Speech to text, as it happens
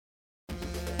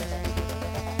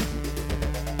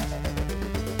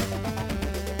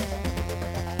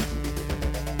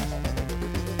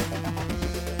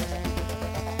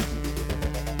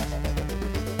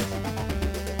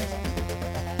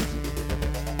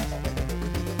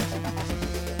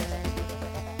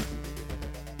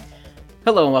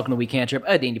Hello and welcome to We Cantrip,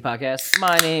 a D&D podcast.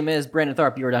 My name is Brandon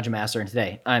Tharp, your Dungeon Master, and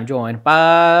today I'm joined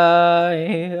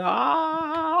by...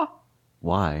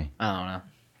 Why? I don't know.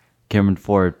 Cameron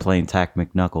Ford playing Tack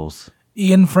McNuckles.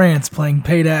 Ian France playing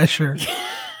Pate Asher.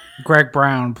 Greg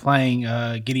Brown playing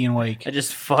Gideon Wake. I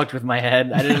just fucked with my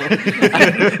head. I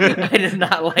did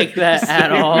not like that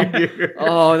at all.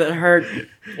 Oh, that hurt.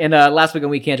 And last week on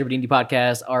We Cantrip, a D&D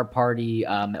podcast, our party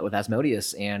met with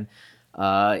Asmodeus, and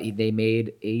they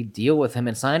made a deal with him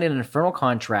and signed an infernal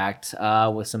contract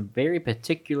with some very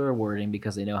particular wording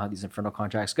because they know how these infernal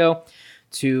contracts go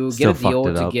to get a deal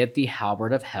to get the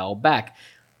Halberd of Hell back.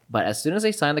 But as soon as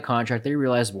they signed the contract, they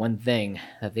realized one thing,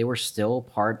 that they were still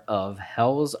part of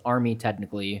Hell's army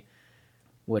technically,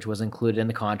 which was included in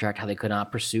the contract, how they could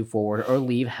not pursue forward or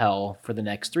leave Hell for the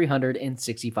next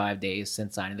 365 days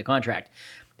since signing the contract.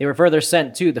 They were further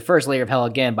sent to the first layer of Hell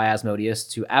again by Asmodeus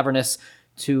to Avernus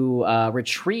to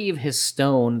retrieve his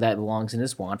stone that belongs in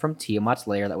his wand from Tiamat's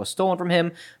lair that was stolen from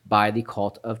him by the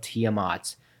cult of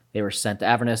Tiamat. They were sent to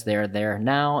Avernus. They're there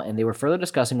now, and they were further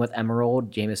discussing with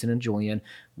Emerald, Jameson, and Julian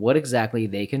what exactly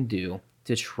they can do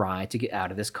to try to get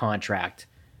out of this contract.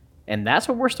 And that's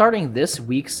what we're starting this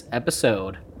week's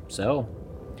episode. So,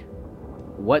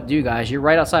 what do, guys? You're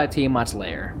right outside Tiamat's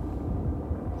lair.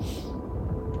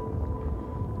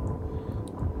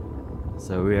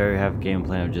 So we already have a game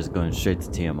plan of just going straight to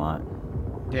Tiamat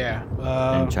Yeah.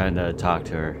 and trying to talk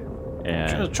to her.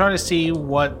 And Try to see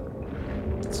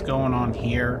what's going on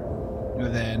here,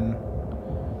 and then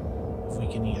if we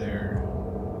can either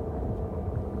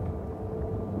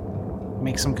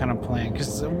make some kind of plan.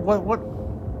 Because what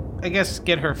I guess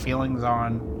get her feelings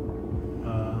on.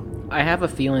 I have a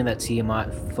feeling that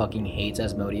Tiamat fucking hates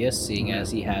Asmodeus, seeing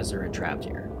as he has her entrapped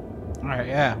here. All right.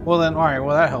 Yeah. Well then. All right.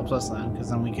 Well that helps us then,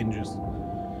 because then we can just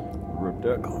rip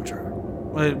that contract.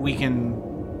 we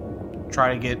can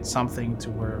try to get something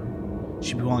to where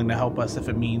she'd be willing to help us if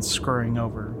it means screwing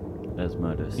over.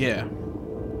 Asmodeus. Yeah.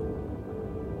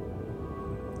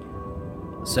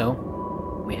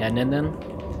 So, we heading in then?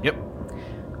 Yep.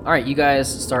 All right, you guys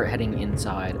start heading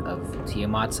inside of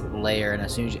Tiamat's lair, and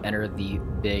as soon as you enter the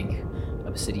big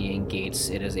obsidian gates,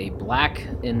 it is a black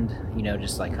and,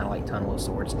 just like kind of like tunnel of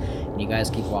sorts, and you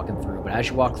guys keep walking through. But as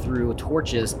you walk through,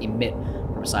 torches emit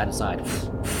from side to side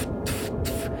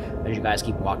as you guys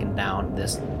keep walking down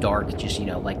this dark, just,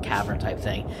 like cavern type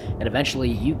thing. And eventually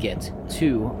you get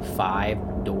to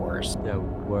 5 doors. Yeah,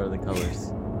 what are the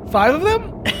colors? 5 of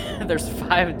them? There's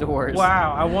 5 doors.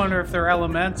 Wow. I wonder if they're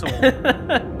elemental.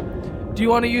 Do you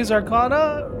want to use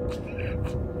Arcana?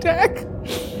 Deck?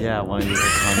 Yeah, I want to use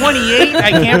the 28?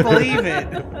 I can't believe it.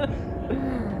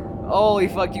 Holy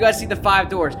fuck, you guys see the 5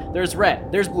 doors. There's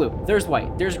red, there's blue, there's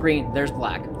white, there's green, there's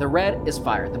black. The red is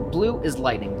fire, the blue is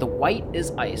lightning, the white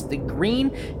is ice, the green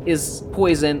is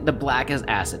poison, the black is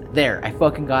acid. There, I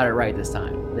fucking got it right this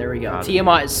time. There we go.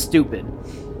 Tiamat is stupid.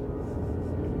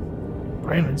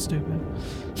 Brandon's stupid.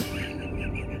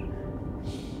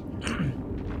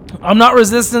 I'm not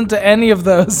resistant to any of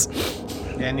those.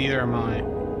 Yeah, neither am I.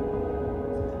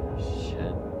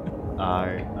 Shit.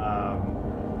 Alright,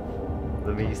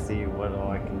 let me see what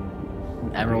all I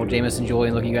can... Emerald, Jameson,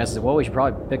 Julian look at you guys and say, well, we should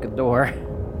probably pick a door.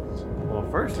 Well,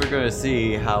 first we're going to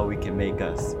see how we can make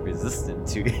us resistant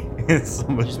to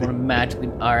somebody. Just want to magically...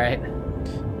 Alright.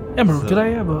 Emerald, could I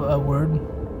have a word?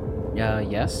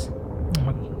 Yes? I'm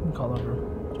gonna call over.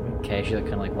 Okay, she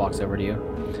kind of like walks over to you.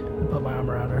 I put my arm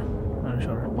around her, on her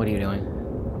shoulder. What are you doing?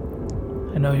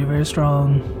 I know you're very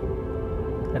strong.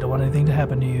 I don't want anything to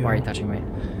happen to you. Why are you touching me?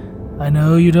 I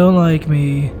know you don't like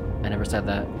me. I never said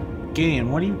that.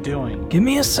 Gideon, what are you doing? Give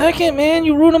me a second, man.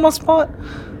 You ruining my spot.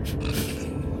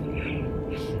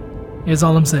 Here's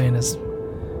all I'm saying is,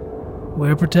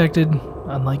 we're protected,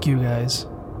 unlike you guys.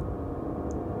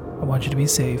 I want you to be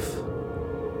safe.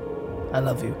 I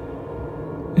love you.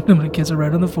 And I'm gonna kiss her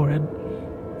right on the forehead.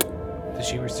 Does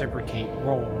she reciprocate?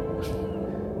 Roll.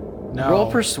 No. Roll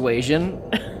persuasion.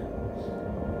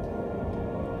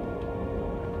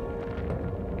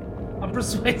 I'm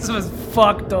persuasive as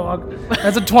fuck, dog.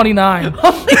 That's a 29.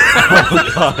 Oh,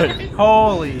 God.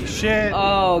 Holy shit.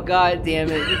 Oh, god damn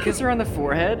it. You kiss her on the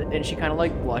forehead, and she kind of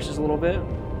like blushes a little bit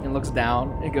and looks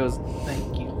down and goes,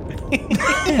 thank you.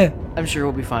 I'm sure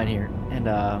we'll be fine here. And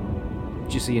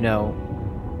just so you know,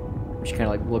 she kind of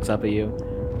like looks up at you.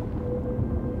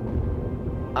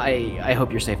 I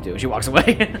hope you're safe too. She walks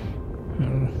away.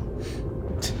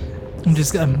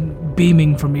 I'm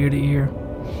beaming from ear to ear.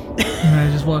 And I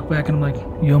just walk back and I'm like,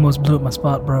 you almost blew up my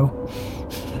spot, bro.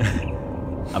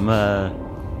 I'm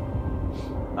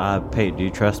Pate, do you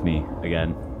trust me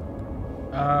again?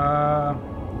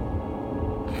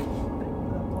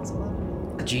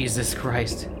 Jesus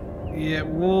Christ. Yeah,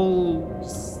 we'll.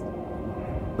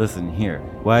 Listen here.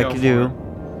 What I Go can for do. it.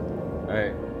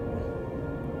 Alright.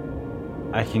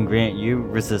 I can grant you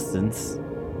resistance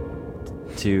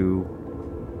to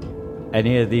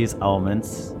any of these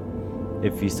elements,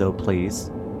 if you so please.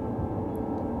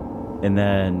 And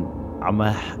then I'm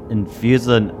gonna infuse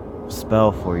a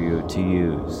spell for you to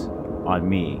use on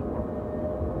me.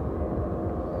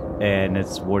 And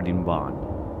it's Warding Bond.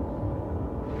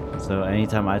 So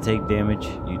anytime I take damage,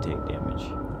 you take damage.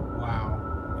 Wow.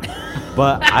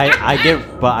 But I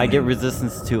get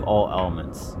resistance to all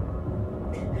elements.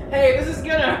 Hey, this is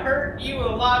gonna hurt you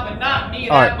a lot, but not me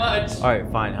Alright. much.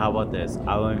 Alright, fine. How about this?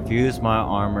 I will infuse my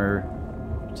armor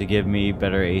to give me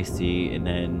better AC, and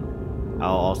then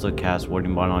I'll also cast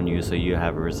Warding Bond on you so you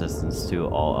have a resistance to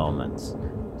all elements.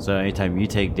 So anytime you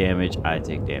take damage, I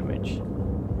take damage.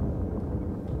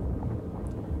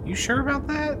 You sure about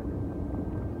that?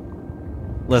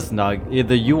 Listen, dog,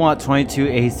 either you want 22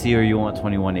 AC or you want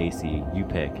 21 AC. You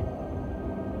pick.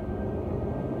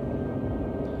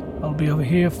 I'll be over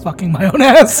here fucking my own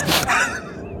ass.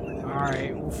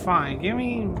 Alright, well, fine. Give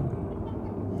me.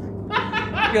 Get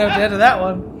up to the end of that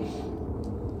one.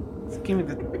 Give me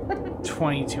the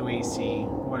 22 AC.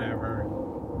 Whatever.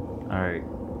 Alright.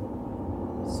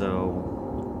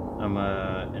 So, I'm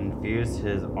gonna infuse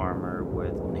his armor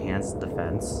with enhanced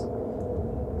defense.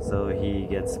 So he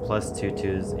gets +2 to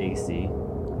his AC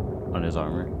on his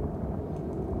armor.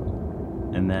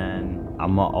 And then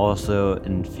I'm gonna also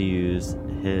infuse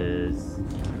his.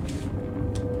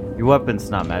 Your weapon's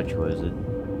not magical, is it?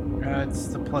 It's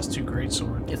the +2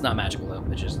 greatsword. It's not magical though.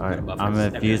 It's just Alright, buff. I'm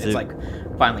gonna fuse It's it. like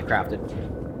finely crafted.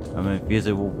 I'm gonna infuse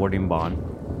it with Warding Bond.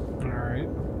 Alright.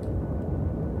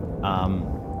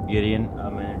 Gideon,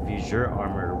 I'm gonna infuse your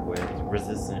armor with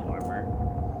resistant armor.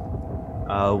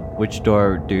 Which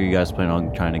door do you guys plan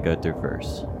on trying to go through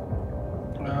first?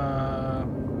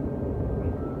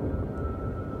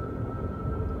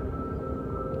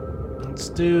 Let's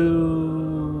do.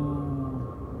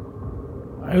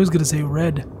 I was gonna say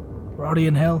red. Rowdy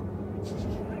in hell.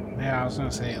 Yeah, I was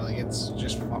gonna say, like, it's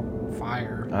just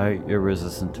fire. Alright, you're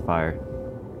resistant to fire.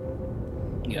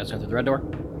 You guys go through the red door.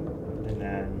 And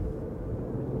then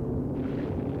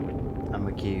I'm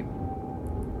gonna keep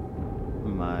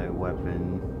my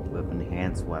weapon with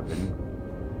enhanced weapon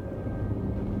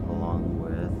along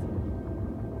with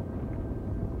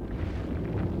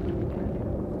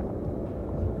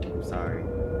sorry,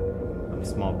 I'm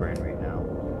small brain right now.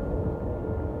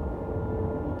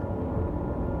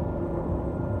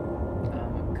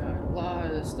 I'm got a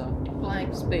lot of stuff.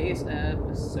 Blank space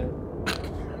episode.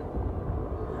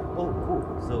 Oh, cool.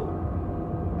 So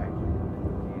I can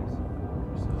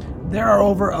infuse. There are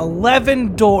over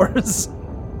 11 doors.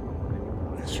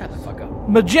 Shut the fuck up.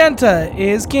 Magenta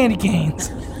is candy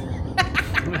canes.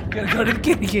 Gotta go to the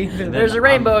candy cane village. There's a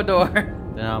rainbow door.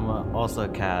 Then I'm gonna also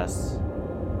cast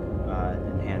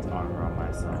enhanced armor on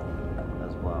myself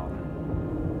as well.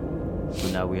 So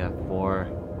now we have 4.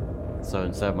 So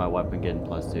instead of my weapon getting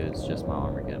 +2, it's just my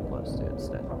armor getting +2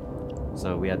 instead.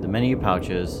 So we have the menu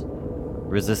pouches,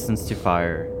 resistance to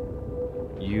fire.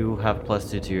 You have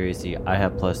 +2 to your AC. I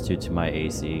have +2 to my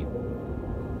AC.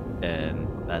 And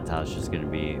that's how it's just gonna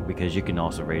be, because you can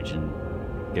also rage and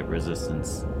get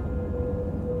resistance.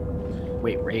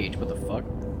 Wait, rage? What the fuck?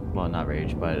 Well, not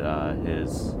rage, but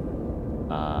his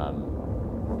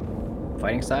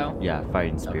Fighting style? yeah,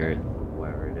 fighting spirit,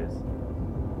 whatever it is.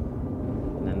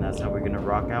 And then that's how we're gonna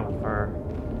rock out with our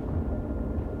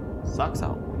socks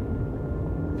out.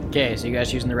 Okay, so you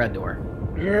guys using the red door.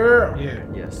 Yeah.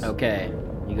 Yes. Okay,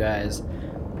 you guys.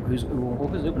 Who's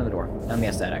opening the door? Let me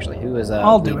ask that actually. Who is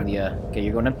I'll do leading it. the? Okay,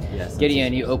 you're going in. Yes.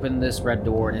 Gideon, you open this red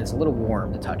door and it's a little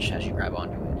warm to touch as you grab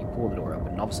onto it. You pull the door open,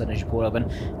 and all of a sudden, as you pull it open,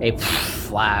 a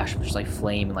flash, which is like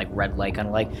flame and like red light, kind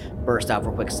of like bursts out for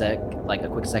a quick second,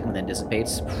 and then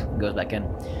dissipates, and goes back in.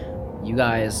 You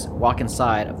guys walk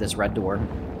inside of this red door,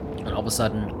 and all of a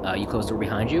sudden, you close the door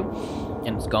behind you,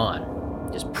 and it's gone,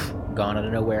 just gone out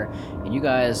of nowhere. And you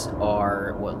guys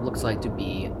are what looks like to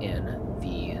be in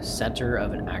the center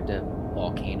of an active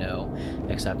volcano,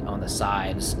 except on the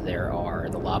sides there are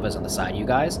the lava's on the side of you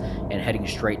guys, and heading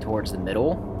straight towards the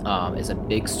middle is a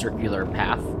big circular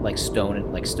path, like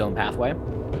stone pathway,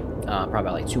 probably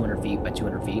about like 200 feet by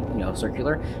 200 feet,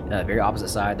 circular. And on the very opposite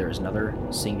side there is another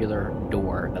singular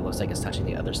door that looks like it's touching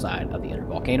the other side of the inner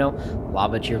volcano.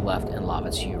 Lava to your left and lava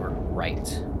to your right.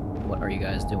 What are you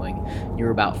guys doing?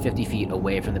 You're about 50 feet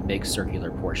away from the big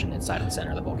circular portion inside of the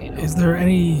center of the volcano. Is there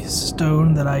any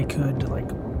stone that I could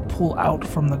like pull out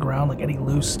from the ground, like any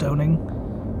loose stoning?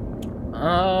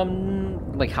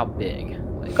 Like how big?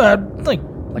 Like Like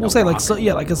we'll say like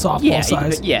like a softball Yeah,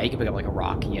 size. you can pick up like a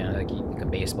rock. Yeah, like a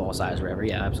baseball size or whatever.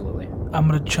 Yeah, absolutely. I'm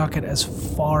gonna chuck it as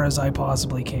far as I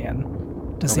possibly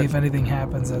can to see if anything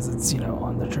happens as it's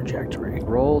on the trajectory.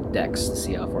 Roll Dex to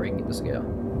see how far you can get this to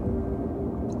go.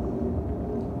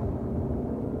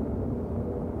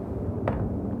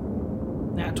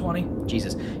 Nat 20.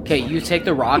 Jesus. Okay, you take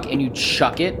the rock and you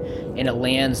chuck it, and it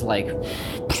lands like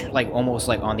almost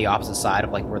like on the opposite side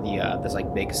of like where the this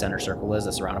like big center circle is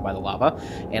that's surrounded by the lava.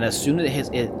 And as soon as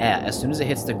it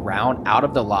hits the ground, out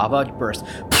of the lava burst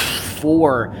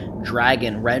 4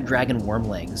 red dragon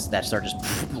wormlings that start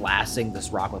just blasting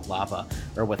this rock with lava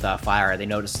or with fire. They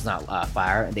notice it's not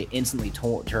fire, and they instantly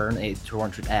turn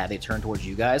towards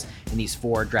you guys. And these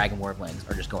 4 dragon wormlings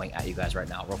are just going at you guys right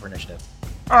now. Roll for initiative.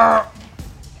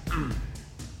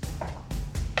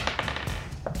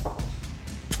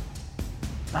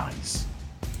 Nice.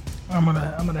 I'm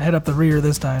gonna head up the rear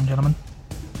this time, gentlemen.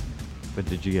 But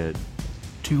did you get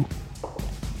 2.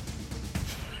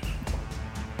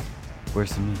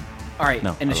 worse than me? All right,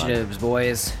 No, initiatives,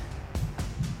 boys.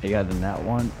 I got in that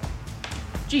one.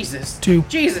 Jesus. 2.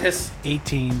 Jesus.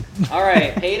 18. All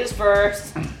right, Pate is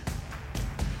first. And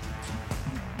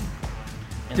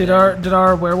Did then-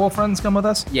 our werewolf friends come with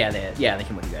us? Yeah, they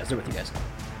came with you guys. They're with you guys.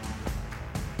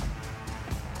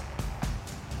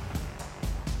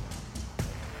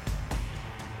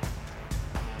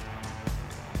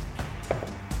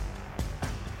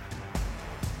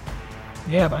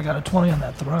 Yeah, but I got a 20 on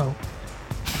that throw.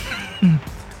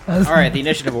 All right, the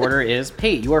initiative order is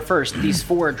Pate, you are first. These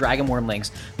 4 dragon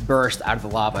wormlings burst out of the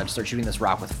lava and start shooting this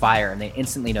rock with fire, and they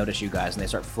instantly notice you guys, and they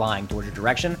start flying towards your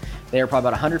direction. They are probably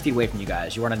about 100 feet away from you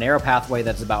guys. You're on a narrow pathway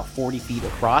that's about 40 feet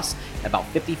across, about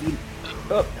 50 feet.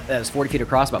 That is 40 feet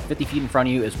across. About 50 feet in front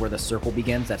of you is where the circle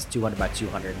begins. That's 200 by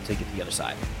 200 until you get to the other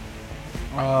side.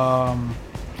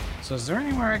 So is there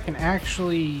anywhere I can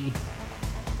actually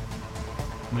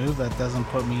move that doesn't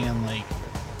put me in like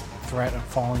threat of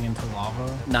falling into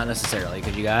lava? Not necessarily,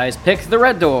 because you guys picked the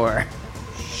red door,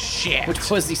 Shit. which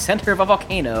was the center of a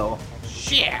volcano.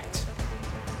 Shit.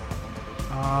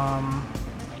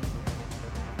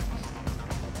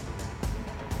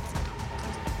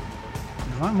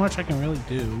 There's not much I can really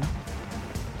do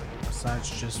besides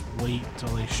just wait till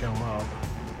they show up.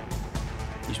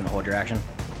 You just want to hold your action.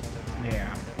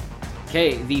 Yeah.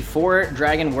 Okay, the 4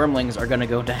 dragon wormlings are gonna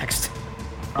go next.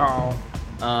 Oh.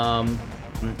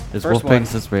 Is First Wolf one-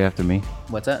 Pegasus right after me?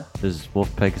 What's that? Is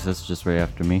Wolf Pegasus just right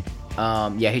after me?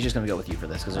 Yeah, he's just gonna go with you for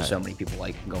this because there's so many people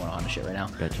like going on and shit right now.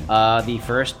 Gotcha. The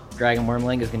first dragon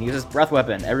wormling is gonna use his breath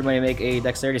weapon. Everybody make a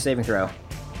dexterity saving throw.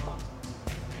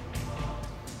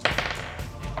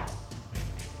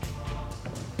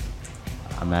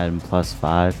 I'm adding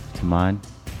 +5 to mine.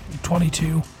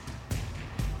 22.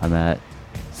 I'm at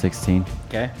 16.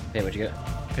 Okay. Okay, what'd you get?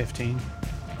 15.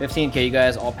 15. Okay, you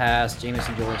guys all pass.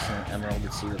 Jameson, Joyce, and Emerald.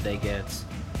 Let's see what they get.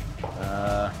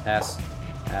 Pass.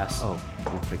 Pass. Oh,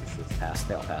 Wolf Pegasus. Pass.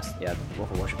 They all passed. Yeah,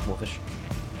 wolfish.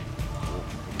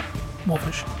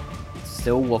 Wolfish.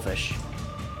 Still wolfish.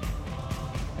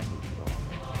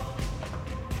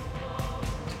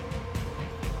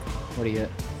 What do you get?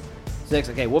 6.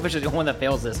 Okay, wolfish is the one that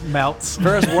fails this. Melts.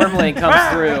 First wormling comes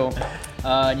through.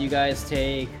 You guys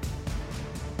take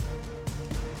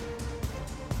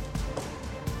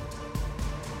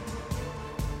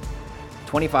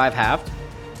 25 halved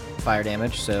fire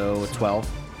damage, so 12.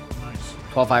 Nice.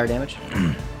 12 fire damage.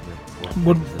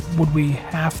 Would we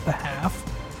half the half?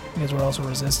 Because we're also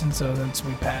resistant, so since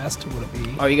we passed, would it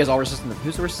be? Oh, you guys all resistant.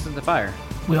 Who's resistant to fire?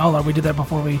 We all are. We did that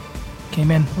before we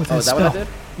came in with Oh, his is that spell. what that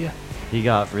did? Yeah. He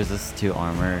got resist to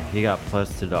armor. He got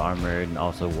plus to the armor and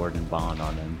also warden bond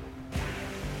on him.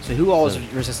 So who all is So-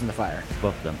 resistant to fire?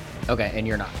 Both of them. Okay, and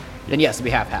you're not. Then yes, it'd be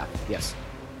half. Yes.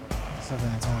 So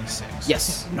then it's only 6.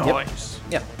 Yes. Nice.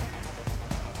 Yep.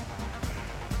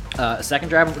 Second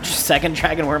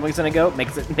dragon wormling's gonna go.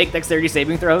 Make dexterity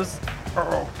saving throws.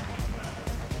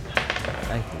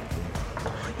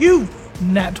 You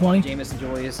Nat 20. Jameson,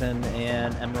 Joyce, and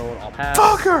Emerald all pass.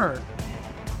 fucker!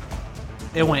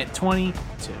 It went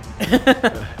 22.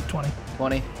 20.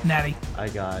 20. Natty. I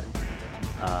got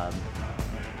I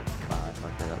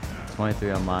fucked that up.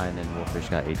 23 on mine and Wolfish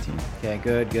got 18. Okay,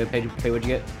 good. Pate, what'd you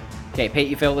get? Okay, Pate,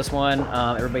 you fail this one.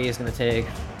 Everybody is gonna take.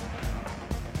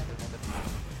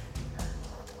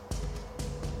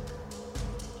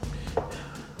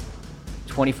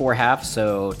 $24 half,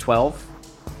 so 12.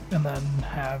 And then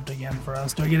halved again for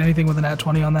us. Do I get anything with a nat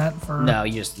 20 on that? For No,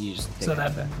 you just take So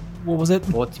half that, it. what was it?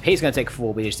 Well, Pate's gonna take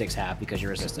full, but he just takes half because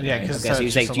you're resistant. Yeah, right? 'cause okay, so you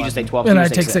it's just just take 11. 12. And you I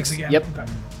just take 6 again. Yep.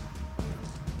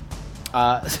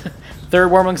 Okay.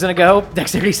 Third wormling's gonna go.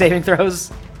 Dexterity saving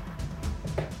throws.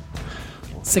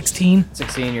 16.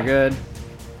 16, you're good.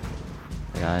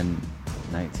 I got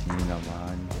 19 on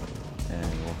mine, and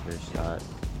Wolfish got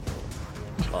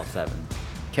 7.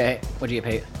 Okay, what'd you get,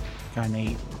 Pate? Got an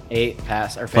 8. 8,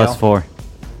 pass, or fail? Plus 4.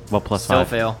 Well, plus Still 5.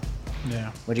 fail.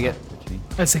 Yeah. What'd you get?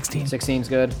 At 16. 16's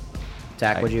good.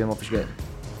 Attack, what'd you and Wolfish get?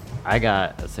 I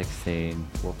got a 16.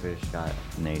 Wolfish got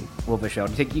an 8. Wolfish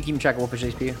failed. You keeping track of Wolfish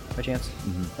HP by chance?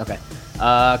 Mm-hmm. Okay.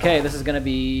 Okay, this is gonna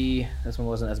be. This one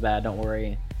wasn't as bad. Don't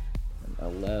worry.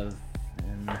 11.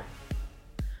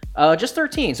 Just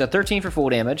 13. So 13 for full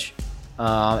damage.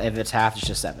 If it's half, it's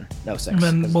just 7. No 6. And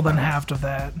then, well, then half of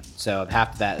that. So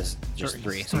half of that is just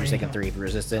 3. So you're taking 3 if you're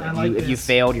resistant. If you this.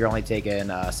 failed, you're only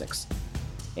taking 6.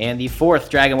 And the 4th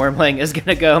Dragon Wormling is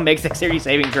gonna go make dexterity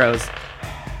saving throws.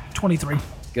 23.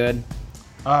 Good.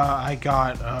 I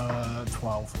got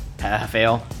 12.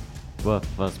 Fail. Well,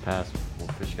 plus pass.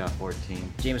 Wolfish got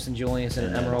 14. Jameson, Julius,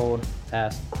 and Emerald.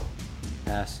 Pass.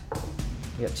 Pass.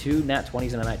 We got 2 nat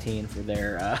 20s and a 19 for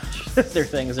their their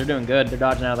things. They're doing good. They're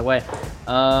dodging out of the way.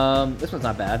 This one's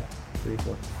not bad. 3,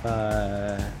 4,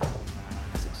 5,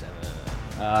 6,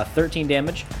 7. 13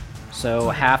 damage. So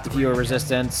half if you are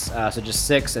resistance. So just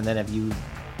 6, and then if you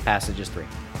pass it, just 3.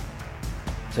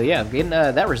 So yeah, getting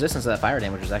that resistance to that fire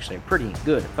damage was actually a pretty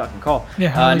good fucking call.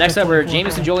 Yeah, I like next that up, we're 44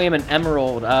 Jameson, call. Julian, and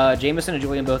Emerald. Jameson and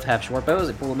Julian both have short bows.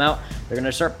 They pull them out. They're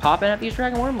gonna start popping at these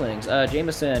dragon wormlings.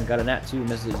 Jameson got a nat 2,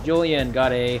 misses. Julian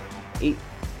got a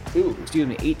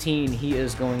 18. He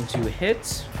is going to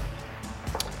hit.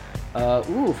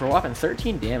 For a whopping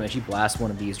 13 damage. He blasts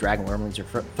one of these dragon wormlings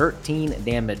for 13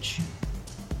 damage.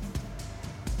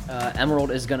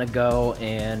 Emerald is gonna go,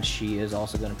 and she is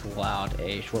also gonna pull out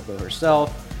a short bow herself.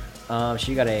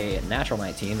 She got a natural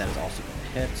 19 that is also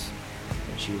gonna hit,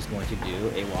 and she's going to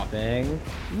do a whopping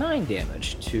 9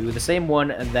 damage to the same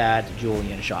one that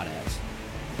Julian shot at.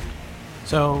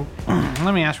 So,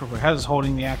 let me ask real quick. How does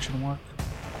holding the action work?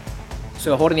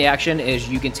 So holding the action is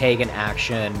you can take an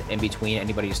action in between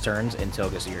anybody's turns until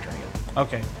it gets to your turn again.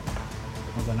 Okay.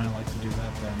 Well, then I like to do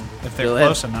that then. If they're Go ahead.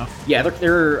 close enough. Yeah,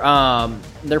 they're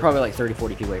probably like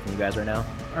 30-40 feet away from you guys right now.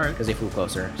 Alright. Because they flew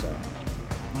closer. So.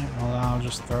 Well, I'll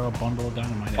just throw a bundle of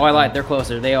dynamite. Oh, I lied. They're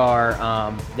closer. They are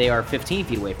 15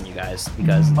 feet away from you guys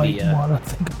because You might want to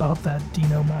think about that,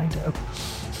 Dino Mito.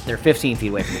 they're 15 feet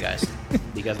away from you guys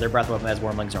because their breath weapon as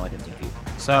wormlings are only 15 feet.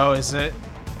 So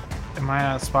am I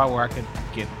at a spot where I could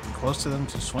get close to them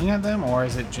to swing at them, or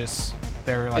is it just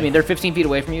they're like? I mean, they're 15 feet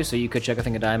away from you, so you could check a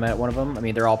thing of dynamite at one of them. I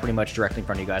mean, they're all pretty much directly in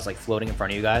front of you guys, like floating in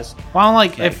front of you guys. Well,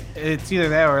 like if it's either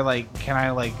that or like, can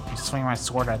I like swing my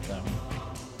sword at them?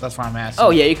 That's what I'm asking.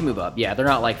 Oh yeah, you can move up. Yeah, they're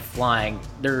not like flying.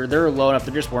 They're low enough.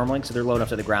 They're just wormlings, so they're low enough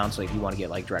to the ground. So if you want to get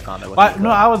like direct combat with them,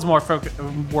 No, I was more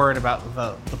worried about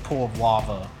the pool of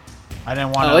lava. I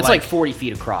didn't want to. Oh, it's like 40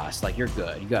 feet across. Like you're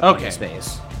good. You got plenty of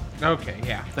space. Okay,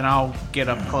 yeah. Then I'll get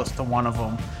up close to one of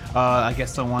them. I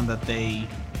guess the one that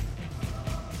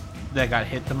got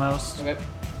hit the most. Okay.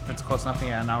 If it's close enough,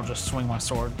 yeah, and I'll just swing my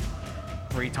sword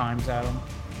 3 times at him.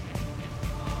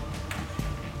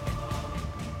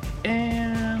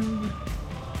 And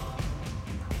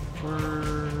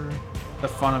for the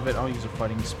fun of it, I'll use a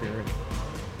fighting spirit.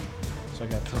 So I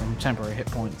got some temporary hit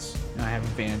points, and I have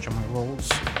advantage on my rolls.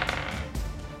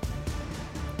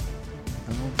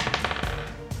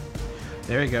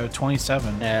 There we go,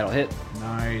 27. That'll hit.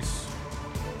 Nice.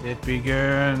 It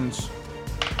begins.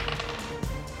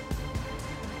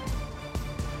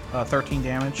 13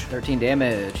 damage. 13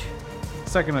 damage.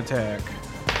 Second attack.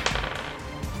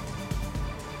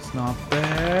 It's not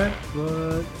bad,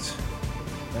 but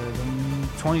better than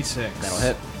 26. That'll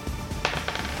hit.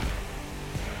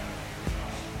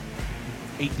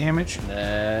 8 damage.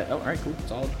 All right, cool,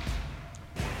 solid.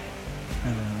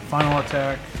 And then final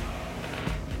attack.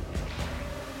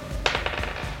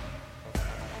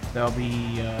 That'll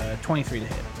be 23 to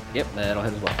hit. Yep, that'll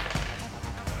hit as well.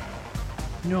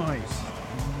 Nice.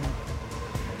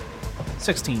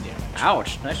 16 damage.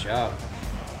 Ouch! Nice job.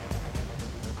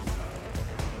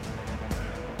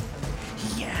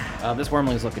 Yeah. This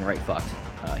wormling's looking right fucked.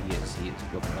 He is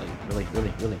looking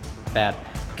really bad.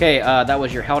 Okay, that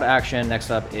was your held action.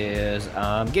 Next up is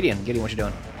Gideon. Gideon, what you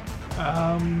doing?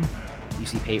 You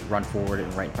see Pate run forward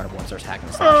and right in front of one starts hacking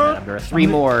and slashing at him. There are 3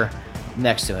 more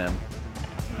next to him.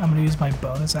 I'm going to use my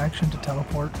bonus action to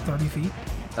teleport 30 feet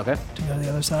Okay. to go to the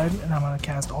other side, and I'm going to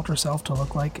cast Ultra Self to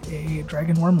look like a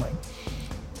dragon wormling.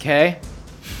 Okay.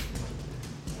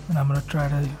 And I'm going to try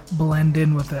to blend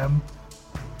in with them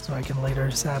so I can later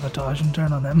sabotage and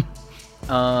turn on them.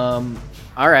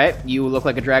 All right. You look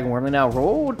like a dragon wormling now.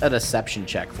 Roll a deception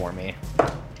check for me.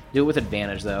 Do it with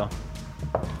advantage, though.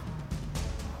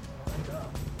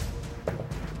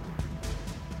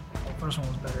 For first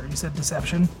one was better. You said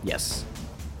deception. Yes.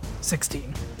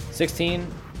 16. 16.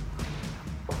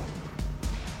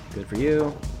 Good for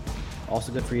you.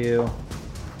 Also good for you.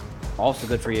 Also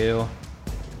good for you.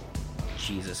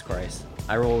 Jesus Christ.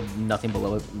 I rolled nothing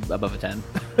above a 10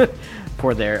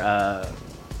 for their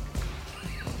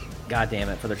God damn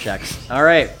it, for their checks. All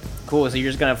right, cool. So you're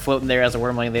just gonna float in there as a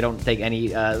wormling. They don't take any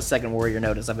second warrior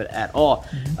notice of it at all.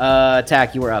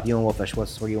 Tack, you were up. You and Wolfish.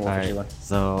 What are you and Wolfish doing?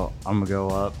 So I'm gonna go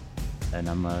up, and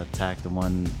I'm gonna attack the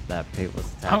one that Pate was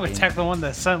attacking. I'm gonna attack the one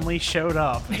that suddenly showed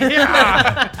up.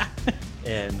 Yeah.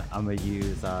 And I'm gonna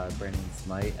use Branding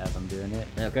Smite as I'm doing it.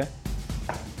 Okay.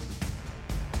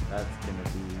 That's gonna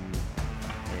be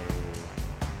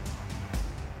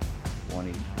a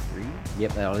 23.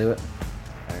 Yep, that'll do it.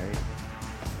 All right.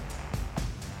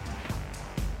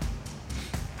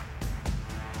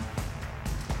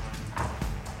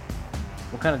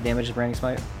 What kind of damage is Branding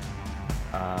Smite?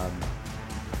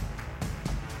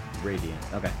 Radiant.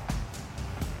 Okay.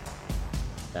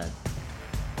 That.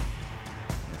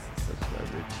 This is such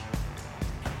leverage.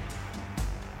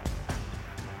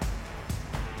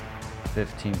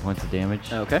 15 points of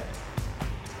damage. Okay.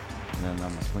 And then I'm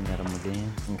gonna swing at him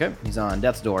again. Okay. He's on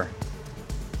death's door.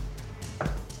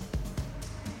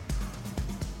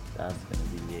 That's gonna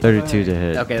be 32 to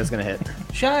hit. Okay, that's gonna hit.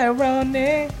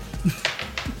 Chironic.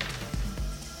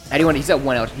 Anyone? He's at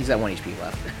 1 out. He's at 1 HP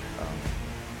left.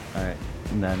 All right.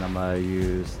 And then I'm gonna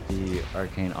use the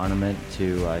Arcane Ornament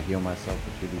to heal myself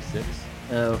for 2d6.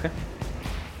 Okay.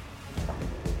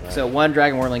 So one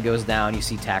Dragon Warling goes down. You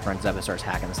see Tack runs up and starts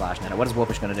hacking and slashing at it. What is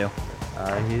Wolfish gonna do?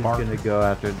 He's gonna go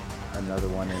after another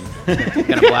one and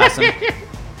Gonna blast him.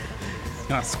 He's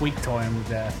gonna squeak toy him to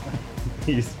death.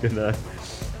 he's gonna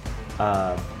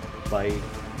bite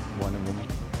one of them.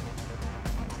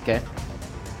 Okay.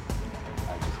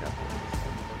 I just got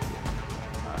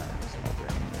small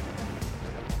brain.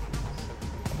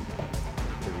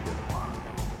 There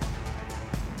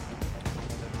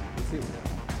we go.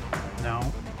 No.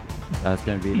 That's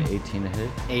gonna be an 18 to hit.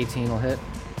 18 will hit.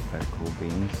 Very cool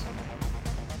beans.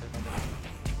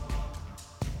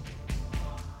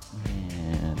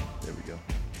 And there we go.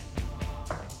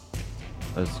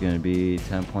 That's gonna be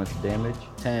 10 points of damage.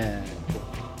 10.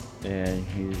 And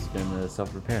he's gonna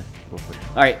self-repair. Go for it.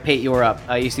 All right, Pate, you're up.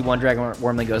 You see one Dragon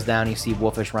Wormling goes down. You see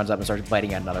Wolfish runs up and starts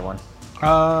biting at another one.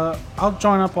 I'll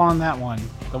join up on that one.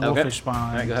 The Okay. wolfish spawn.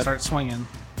 All right, go ahead. Start swinging.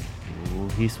 Ooh,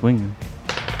 he's swinging.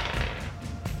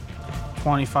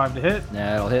 25 to hit.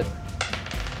 That'll hit.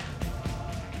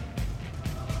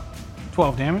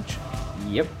 12 damage.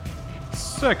 Yep.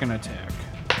 Second attack.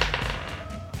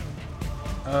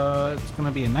 It's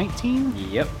gonna be a 19.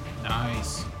 Yep.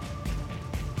 Nice.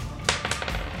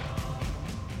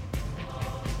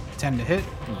 10 to hit.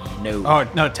 No. Oh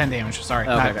no, 10 damage. Sorry,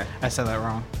 Okay, okay. I said that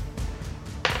wrong.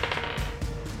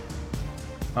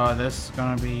 This is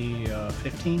gonna be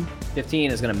 15.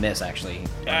 15 is gonna miss actually.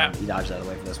 Yeah. He dodged out of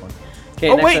the way for this one. Okay.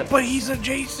 Oh next wait, up- but he's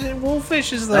adjacent.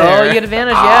 Wolfish is there. Oh, you get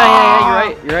advantage. Yeah. You're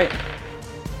right. You're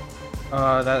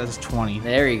right. That is 20.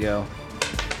 There you go.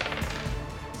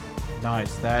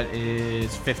 Nice. That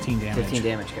is 15 damage. 15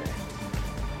 damage, okay.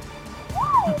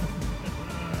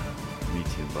 Me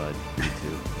too, bud. Me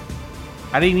too.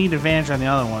 I didn't need advantage on the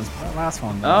other ones, but that last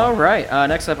one. All right.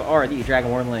 Next up are the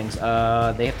Dragon Wormlings.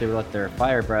 They have to let their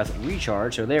fire breath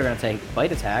recharge, so they're going to take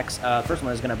bite attacks. First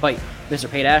one is going to bite Mr.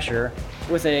 Pate Asher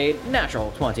with a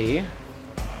natural 20.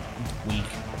 Weak.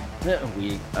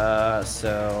 Weak.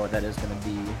 So that is going to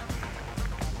be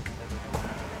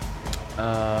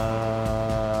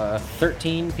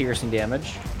 13 piercing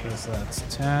damage, Okay, so that's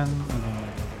 10.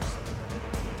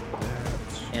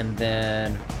 and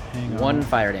then Hang 1 on.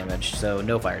 fire damage. So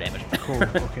no fire damage. Cool.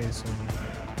 Okay, so.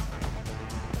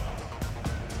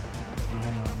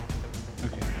 Hang on.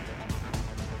 Okay.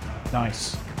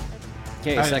 Nice.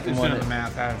 Okay, I second was one. doing the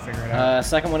math. I had to figure it out.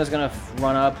 Second one is gonna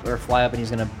run up or fly up, and he's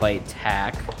gonna bite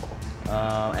Tack.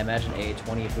 I imagine a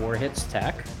 24 hits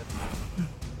Tack.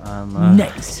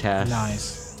 Nice. Cast.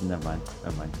 Nice. Never mind.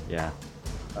 Yeah.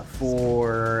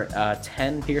 For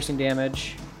 10 piercing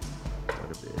damage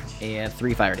What a bitch. and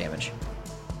 3 fire damage.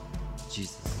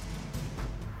 Jesus.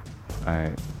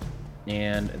 Alright.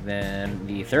 And then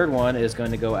the third one is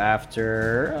going to go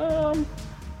after.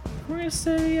 We're gonna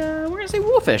say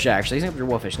Wolfish. Actually, he's gonna go after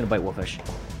Wolfish. He's gonna bite Wolfish.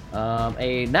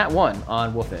 A nat 1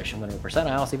 on Wolfish. I'm gonna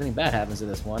percentile, see if anything bad happens to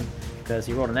this one, because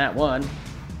he rolled a nat 1.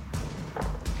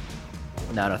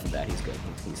 No, nothing bad. He's good.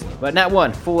 He's but nat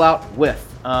 1, full out whiff.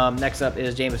 Next up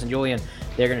is Jameis and Julian.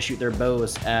 They're gonna shoot their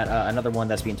bows at another one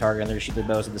that's being targeted. And they're gonna shoot their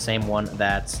bows at the same one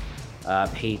that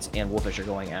Pate and Wolfish are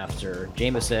going after.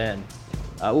 Jameson,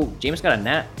 James got a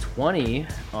nat 20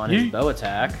 on his bow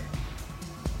attack.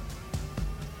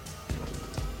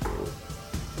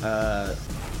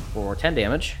 For 10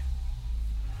 damage.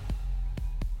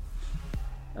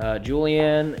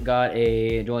 Julian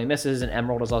misses, and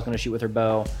Emerald is also going to shoot with her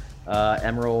bow.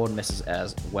 Emerald misses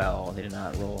as well. They did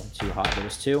not roll too hot,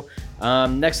 those two.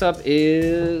 Next up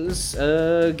is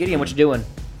Gideon. What you doing?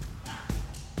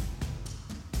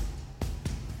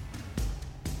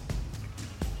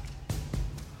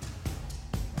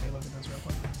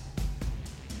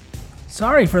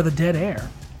 Sorry for the dead air.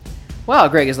 While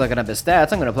Greg is looking up his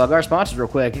stats, I'm going to plug our sponsors real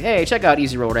quick. Hey, check out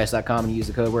EasyRollerDice.com and use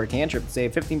the code word CANTRIP to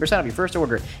save 15% of your first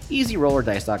order.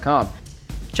 EasyRollerDice.com.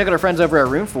 Check out our friends over at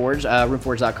RuneForge,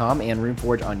 RuneForge.com, and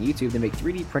RuneForge on YouTube. They make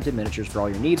 3D printed miniatures for all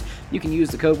your needs. You can use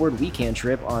the code word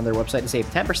WeCanTrip on their website to save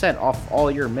 10% off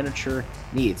all your miniature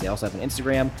needs. They also have an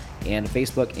Instagram and a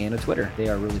Facebook and a Twitter. They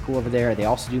are really cool over there. They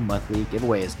also do monthly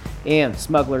giveaways. And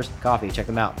Smugglers Coffee. Check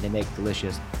them out. They make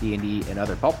delicious D&D and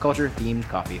other pulp culture themed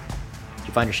coffee. Did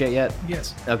you find your shit yet?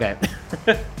 Yes. Okay.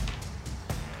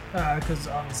 Because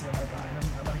obviously I'm right behind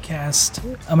him.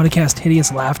 I'm gonna cast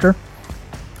Hideous Laughter.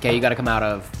 Okay, you got to come out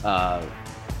of.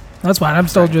 That's fine. I'm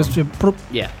still just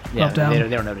Yeah. Up, down. They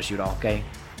don't notice you at all. Okay.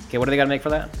 What do they got to make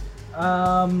for that?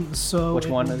 So Which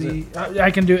one is it? I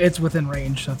can do. It's within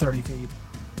range, so 30 feet.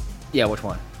 Yeah, which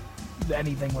one?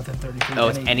 Anything within 30 feet. Oh,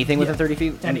 it's anything within 30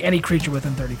 feet. Any creature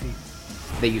within 30 feet.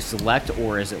 That you select,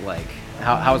 or is it like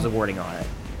how is the wording on it?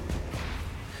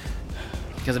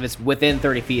 Because if it's within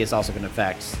 30 feet, it's also going to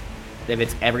affect. If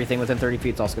it's everything within 30 feet,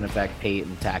 it's also going to affect Pate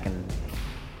and Tack and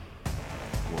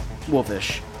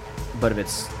Wolfish. But if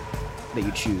it's that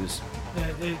you choose.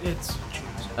 It's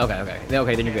choose. Okay.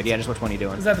 Then you're good. Yeah, just which one are you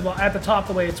doing? Because at the top,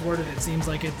 the way it's worded, it seems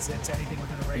like it's anything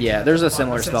within the range. Yeah, there's a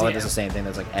similar spell that does the same thing.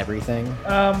 That's like everything.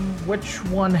 Which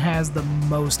one has the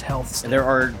most health still? There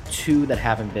are two that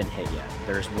haven't been hit yet.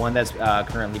 There's one that's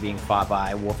currently being fought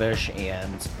by Wolfish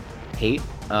and Pate.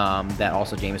 That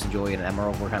also James and Julian and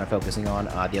Emerald were kind of focusing on.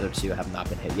 The other two have not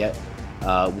been hit yet.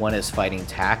 One is fighting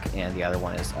Tack, and the other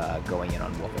one is going in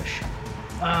on Wolfish.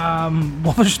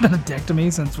 Wolfish has been a dick to me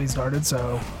since we started,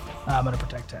 so I'm gonna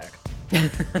protect Tack.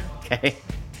 Okay.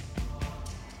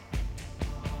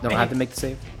 Don't have to make the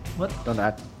save? What? Don't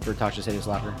have for Tasha's Hideous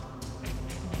Laughter?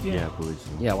 Yeah, I believe so.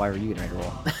 Yeah, why were you getting ready to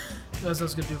roll? That's what I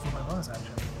was gonna do for my bonus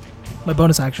action. My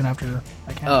bonus action after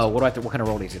I cast. Oh, what kind of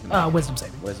roll do you see? Wisdom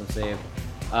saving. Wisdom save.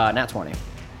 Nat 20.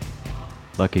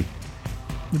 Lucky.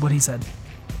 What he said.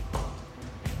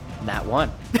 Nat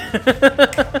 1.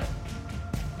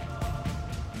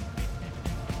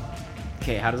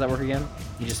 Okay, how does that work again?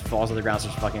 He just falls to the ground,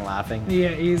 starts fucking laughing. Yeah,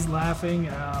 he's laughing.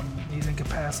 He's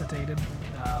incapacitated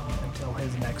until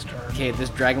his next turn. Okay, this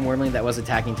dragon wormling that was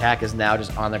attacking Tack is now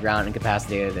just on the ground,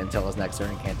 incapacitated until his next turn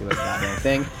and can't do a goddamn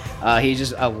thing. He's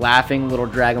just a laughing little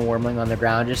dragon wormling on the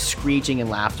ground, just screeching in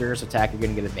laughter. So Tack, you're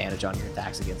going to get advantage on your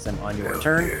attacks against them on your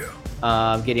turn.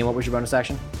 Gideon, what was your bonus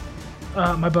action?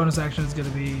 My bonus action is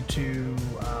going to be to,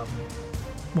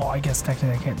 well, I guess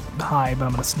technically I can't hide, but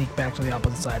I'm going to sneak back to the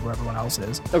opposite side where everyone else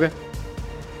is. Okay.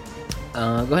 Go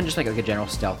ahead and just make like a general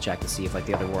stealth check to see if like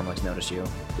the other wormlings notice you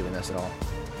doing this at all,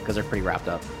 because they're pretty wrapped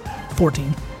up.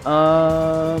 14.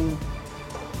 No,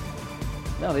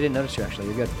 they didn't notice you actually.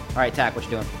 You're good. All right, Tack, what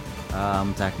you doing?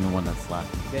 I'm attacking the one that's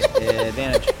laughing. Okay,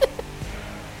 advantage.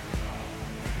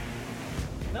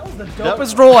 That was the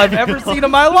dopest roll I've ever seen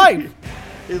in my life.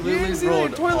 It You didn't see the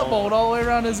toilet bowl all the way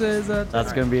around his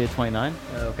That's going to be a 29.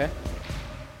 Okay.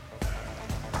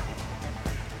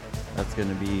 That's going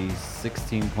to be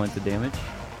 16 points of damage.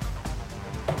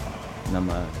 And I'm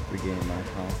going to regain my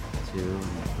health too in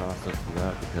the process of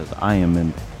that because I am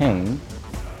in pain.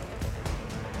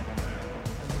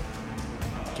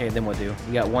 Okay, then what do?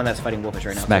 You got one that's fighting Wolfish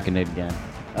right now. Smacking it again.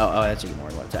 Oh, that's even more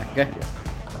than one attack. Okay.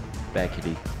 Bad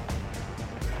kitty.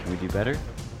 Can we do better?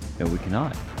 No, we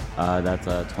cannot.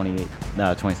 That's 28.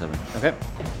 No, 27. Okay.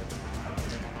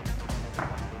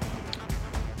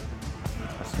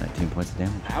 That's 19 points of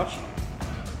damage. Ouch.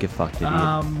 Get fucked, idiot.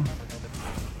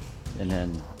 And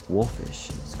then Wolfish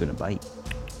is gonna bite.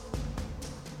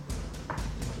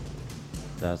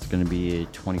 That's gonna be a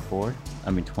 22.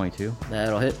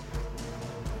 That'll hit.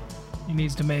 He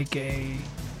needs to make a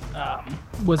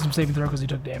wisdom saving throw because he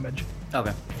took damage.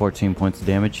 Okay. 14 points of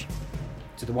damage.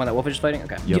 So the one that Wolfish is fighting?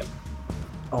 Okay. Yep.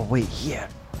 Oh wait, yeah.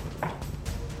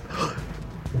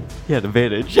 He had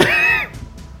advantage.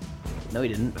 No, he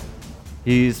didn't.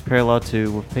 He's parallel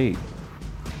to Pate.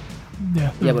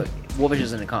 Yeah. Yeah, but Wolfish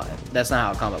isn't in combat. That's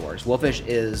not how combat works. Wolfish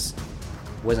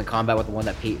was in combat with the one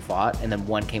that Pate fought, and then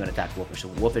one came and attacked Wolfish. So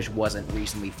Wolfish wasn't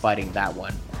recently fighting that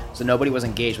one. So nobody was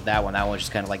engaged with that one. That one was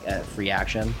just kind of like a free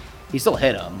action. He still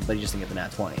hit him, but he just didn't get the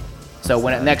nat 20. So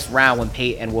when next round, when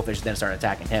Pate and Wolfish then started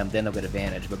attacking him, then they'll get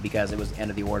advantage. But because it was the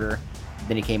end of the order,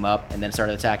 then he came up and then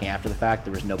started attacking after the fact,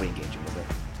 there was nobody engaging with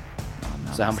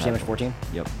it. So how much damage? 14?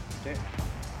 Yep.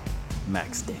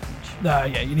 Max damage.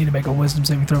 Yeah, you need to make a wisdom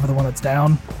saving throw for the one that's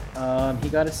down. He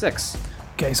got a 6.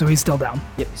 Okay, so he's still down.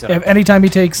 Yep. So If anytime he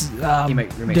takes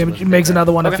remains damage, he wisdom makes save.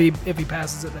 another one. Okay. If he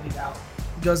passes it, then he's out.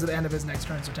 He goes to the end of his next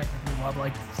turn, so technically we'll have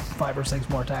like 5 or 6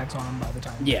 more attacks on him by the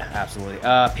time. Yeah, absolutely.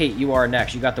 Pate, you are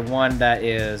next. You got the one that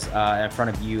is in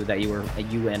front of you that you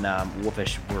and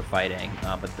Wolfish were fighting,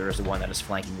 but there is the one that is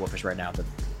flanking Wolfish right now.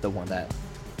 The one that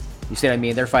you see what I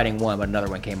mean? They're fighting one, but another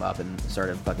one came up and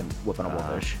started fucking whooping on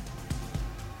Wolfish.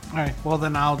 All right. Well,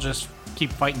 then I'll just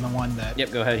keep fighting the one that.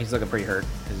 Yep, go ahead. He's looking pretty hurt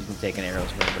because he's been taking arrows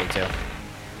from everybody too.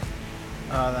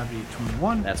 That'd be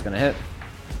 21. That's gonna hit.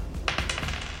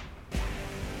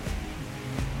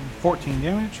 14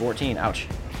 damage. 14. Ouch.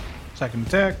 Second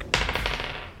attack.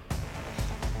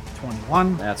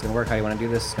 21. That's gonna work. How do you want to do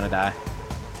this? It's gonna die.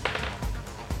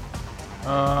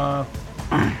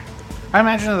 I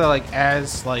imagine that like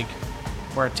as like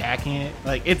we're attacking it,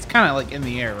 like it's kind of like in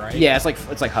the air, right? Yeah, it's like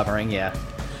hovering. Yeah.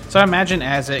 So I imagine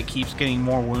as it keeps getting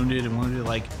more wounded and wounded,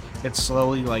 like it's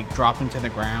slowly like dropping to the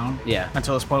ground. Yeah.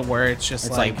 Until this point where it's just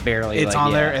It's, like, barely, it's like,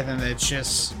 on there, yeah. and then it's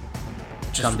just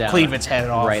Come down. cleave its head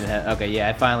off. Right ahead. Okay,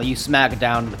 yeah. Finally, you smack it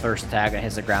down to the first attack, and it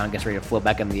hits the ground, gets ready to float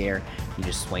back in the air. You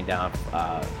just swing down,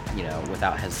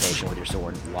 without hesitation with your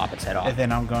sword, and lop its head off. And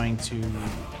then I'm going to.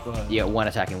 Yeah, one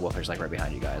attacking wolf is like right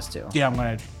behind you guys too. Yeah, I'm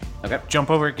gonna Okay. jump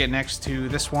over, get next to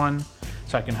this one,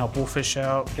 so I can help Wolfish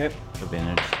out. Okay.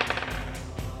 Advantage.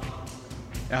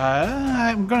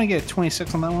 I'm gonna get a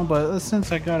 26 on that one, but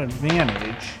since I got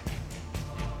advantage,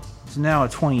 it's now a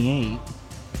 28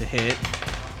 to hit.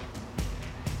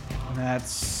 And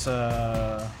that's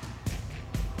 9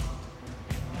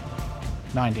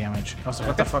 damage. I was like,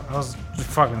 what the fuck? I was just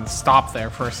fucking stopped there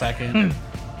for a second.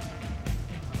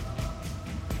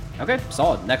 Okay,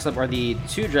 solid. Next up are the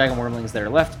 2 dragon wormlings that are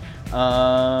left.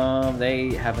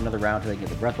 They have another round till they get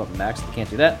the breath weapon back, so they can't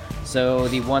do that. So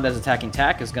the one that's attacking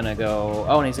Tack is gonna go.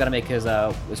 Oh, and he's gotta make his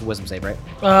wisdom save, right?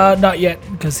 Not yet,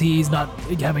 because he's not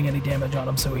having any damage on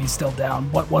him, so he's still down.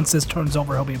 But once this turns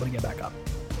over, he'll be able to get back up.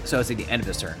 So it's at the end of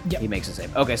his turn. Yep. He makes a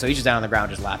save. Okay, so he's just down on the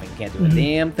ground, just laughing. Can't do a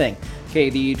damn thing. Okay,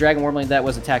 the dragon wormling that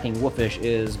was attacking Wolfish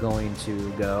is going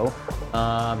to go.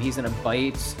 He's gonna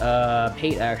bite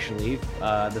Pate actually.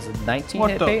 This is 19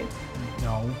 What hit the- Pate.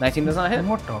 No. 19 does not hit.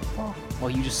 What the fuck? Well,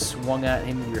 you just swung at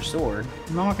him with your sword.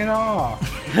 Knock it off,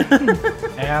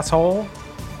 asshole.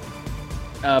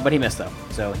 But he missed though.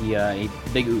 So he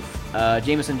big oof.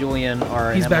 Jameson, Julian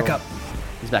are. He's in back Emerald. up.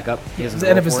 He's back up. He It's doesn't the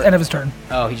end roll of his for it? end of his turn.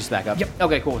 Oh, he's just back up. Yep.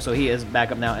 Okay, cool. So he is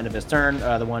back up now, end of his turn.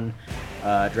 The one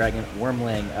dragon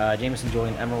wormling, Jameson,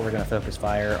 Julian, Emerald. We're gonna focus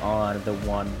fire on the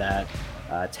one that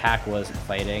Tack was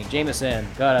fighting. Jameson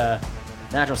got a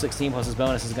natural 16 plus his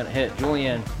bonus is gonna hit.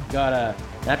 Julian got a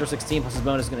natural 16 plus his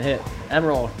bonus is gonna hit.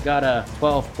 Emerald got a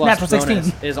 12 plus Natural 16.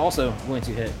 bonus is also going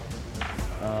to hit.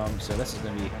 So this is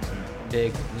gonna be some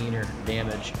big wiener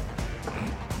damage.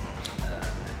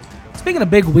 Speaking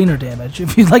of big wiener damage,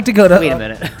 if you'd like to go to... Wait a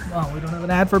minute. Oh, we don't have an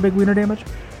ad for big wiener damage?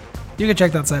 You can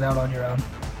check that site out on your own.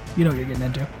 You know what you're getting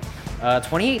into.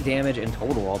 28 damage in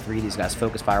total. All 3 of these guys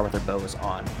focus fire with their bows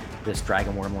on this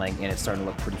dragon wormling, and it's starting to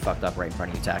look pretty fucked up right in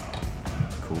front of you, Tack.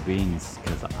 Cool beans,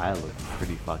 because I look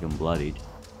pretty fucking bloodied.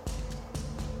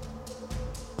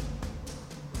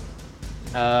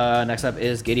 Next up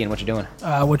is Gideon. What you doing?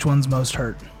 Which one's most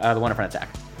hurt? The one in front of Tack.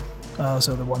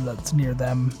 So the one that's near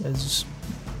them is...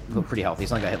 Look pretty healthy.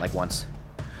 He's only got hit like once.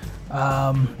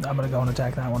 I'm going to go and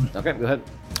attack that one. Okay, go ahead.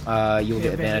 You will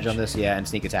get advantage Advantage. on this, yeah, and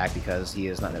sneak attack because he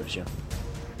has not noticed you.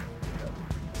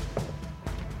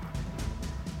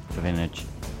 Advantage.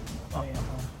 Oh,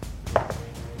 yeah.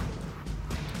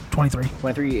 23.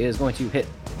 23 is going to hit.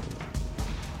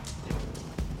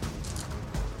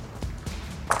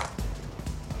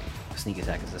 Sneak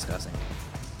attack is disgusting.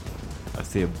 I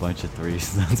see a bunch of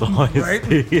 3s. That's all I Right?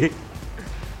 see.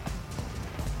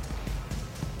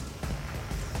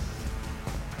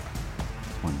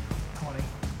 One. 20.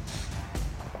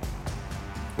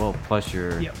 Well, plus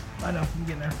your. Yep, I know. I'm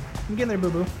getting there. I'm getting there,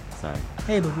 boo-boo. Sorry.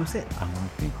 Hey, boo-boo, sit. I don't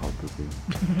like being called boo boo.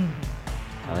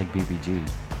 I like BBG.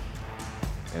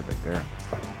 Epic girl.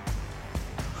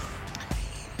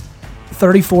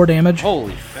 34 damage.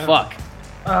 Holy fuck.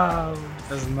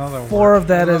 There's another 4 word. of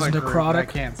that is Another group, necrotic. I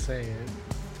can't say it.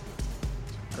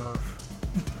 Girth.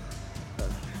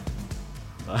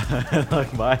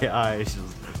 Like my eyes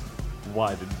just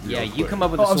widen. Yeah, real you quick. come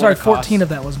up with. Oh, a I'm sword sorry, of 14 cost. of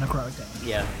that was necrotic damage.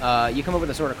 Yeah, you come up with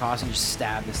a sword of cost and you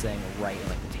stab this thing right in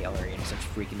like the tail area, and it starts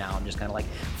freaking out and just kind of like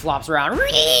flops around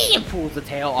and pulls the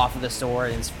tail off of the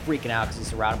sword and is freaking out because he's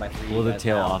surrounded by 3 Pull the guys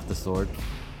tail now. off the sword.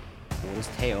 Pull his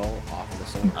tail off of the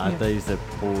sword. I thought you said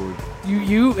pulled.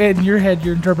 You in your head,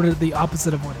 you interpreted the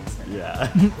opposite of what it said.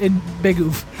 Yeah. In Big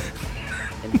Oof.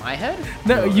 In my head?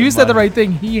 No, No, you in said the mine. right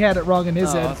thing. He had it wrong in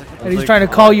his Oh, I head, was like- I and was he's like, trying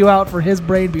to call you out for his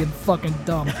brain being fucking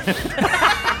dumb.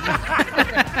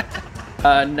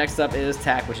 Next up is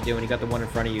Tack. What you doing? You got the one in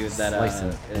front of you that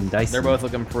Slicing and dicing. they're both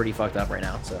looking pretty fucked up right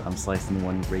now. So I'm slicing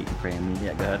one right in front of me.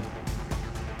 yeah, go ahead.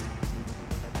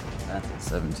 That's a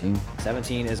 17.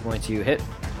 17 is going to hit.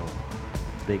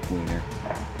 Big wiener.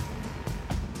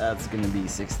 That's gonna be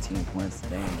 16 points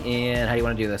damage. And how do you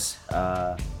want to do this?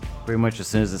 Pretty much as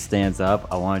soon as it stands up,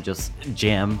 I want to just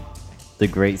jam the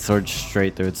great sword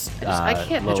straight through its I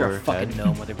can't picture lower a fucking head.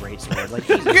 gnome with a great sword. Like,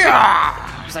 Jesus.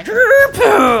 Just like,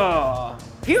 okay.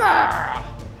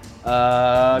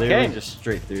 Literally just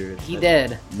straight through. He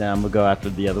dead. Then I'm gonna go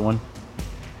after the other one.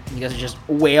 You guys are just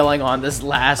wailing on this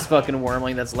last fucking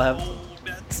wormling that's left.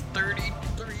 That's 33.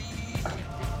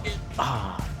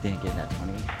 Ah, didn't get that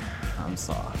 20. I'm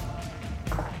soft.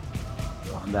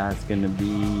 That's gonna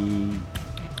be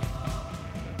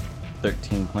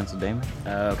 13 points of damage,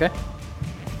 Okay.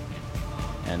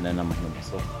 and then I'm gonna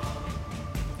missile.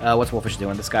 What's Wolfish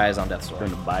doing? This guy is on death's door.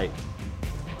 Gonna bite.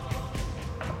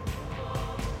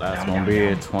 That's gonna be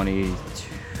a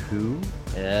 22.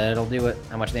 It'll do it.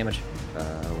 How much damage?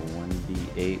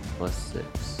 1d8 plus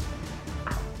 6.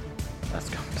 That's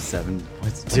gonna be 7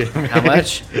 points of damage. How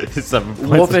much? 7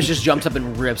 points. Wolfish just jumps up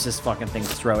and rips this fucking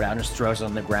thing's throat out and just throws it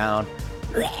on the ground.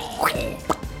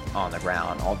 On the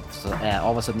ground. All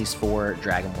of a sudden, these 4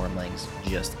 dragon wormlings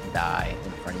just die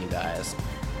in front of you guys.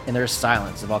 And there's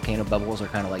silence. The volcano bubbles are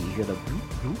kind of like, you hear the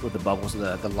with the bubbles,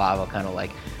 the lava kind of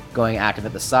like going active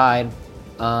at the side.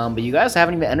 But you guys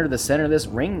haven't even entered the center of this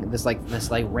ring, this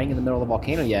ring in the middle of the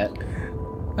volcano yet.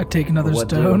 I take another What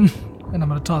do? stone, and I'm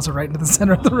gonna toss it right into the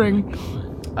center of the ring.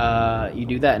 You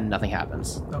do that and nothing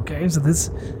happens. Okay, so this,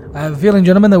 I have a feeling,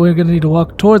 gentlemen, that we're gonna need to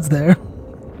walk towards there.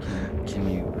 Can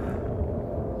you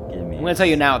give me? I'm gonna tell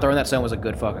you now, throwing that stone was a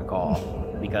good fucking call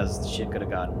because shit could have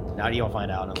gone. Now you'll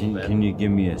find out in a little bit. Can you give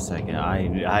me a second?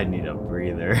 I need a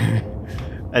breather.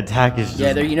 Attack is just.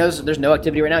 Yeah, there. You know, there's no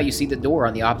activity right now. You see the door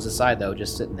on the opposite side though,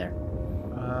 just sitting there.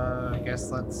 I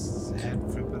guess let's head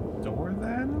for the door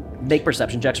then. Make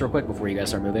perception checks real quick before you guys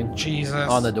start moving. Jesus.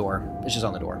 On the door. It's just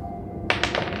on the door.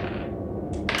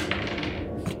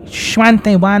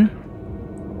 Schwante one.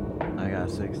 I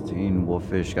got 16.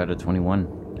 Wolfish got a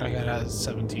 21. I got a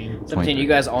 17. 17. You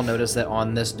guys all notice that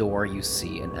on this door you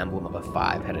see an emblem of a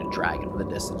 5-headed dragon from the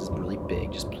distance. It's really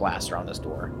big, just plaster on this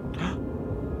door.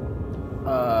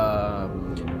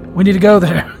 We need to go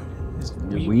there.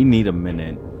 We need a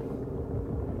minute.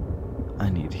 I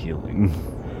need healing.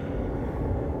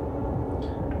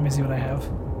 Let me see what I have.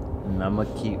 And I'm gonna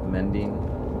keep mending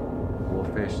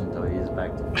Wolfish until he is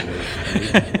back to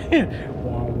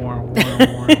full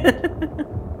HP.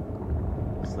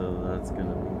 So that's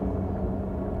gonna be.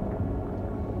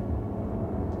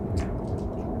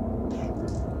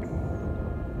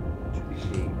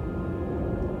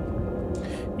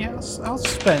 Yeah, I'll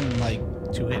spend like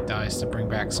 2 hit dice to bring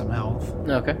back some health.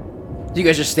 Okay. So you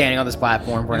guys just standing on this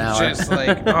platform for an It's hour. just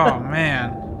like, oh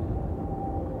man.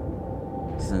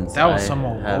 Since That was I some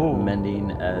have oh.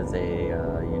 mending as a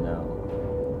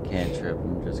cantrip,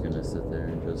 I'm just gonna sit there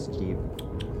and just keep.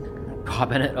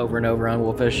 Popping it over and over on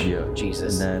Wolfish. Yeah.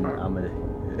 Jesus. And then I'm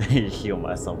gonna heal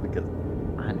myself because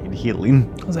I need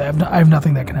healing. 'Cause I have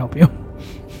nothing that can help you.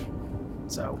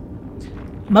 So,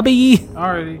 Mubby.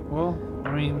 Alrighty, well,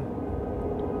 I mean,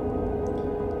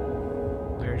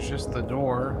 there's just the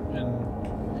door,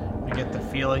 and I get the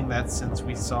feeling that since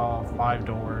we saw 5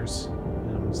 doors,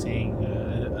 and I'm seeing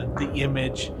the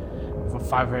image of a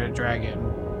 5-headed dragon,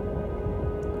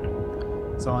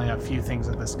 there's only a few things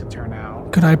that this could turn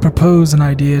out. Could I propose an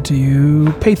idea to you,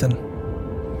 Pathan?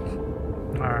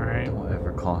 Alright. Don't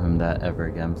ever call him that ever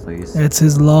again, please. It's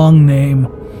his long name.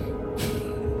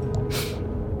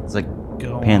 It's like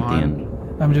Go Pantheon.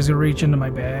 I'm just gonna reach into my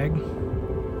bag.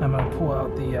 I'm gonna pull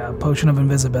out the potion of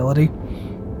invisibility.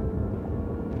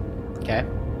 Okay.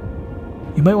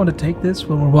 You might want to take this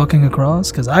when we're walking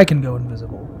across, because I can go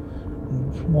invisible.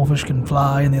 Wolfish can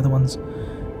fly, and the other ones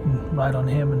can ride on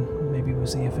him, and maybe we'll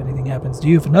see if anything happens to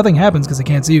you. If nothing happens, because they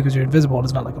can't see you because you're invisible, and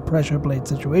it's not like a pressure plate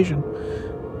situation,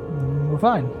 we're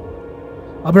fine.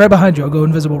 I'll be right behind you. I'll go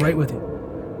invisible right with you.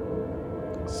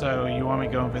 So you want me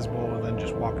to go invisible and then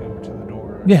just walk over to the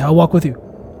door? Yeah, I'll walk with you.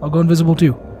 I'll go invisible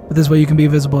too. But this way you can be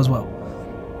invisible as well.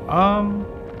 I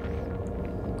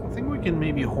think we can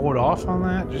maybe hold off on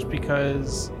that just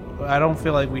because I don't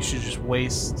feel like we should just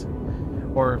waste,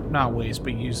 or not waste,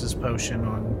 but use this potion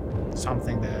on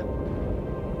something that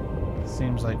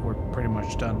seems like we're pretty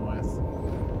much done with.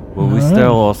 Well, we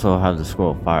still also have the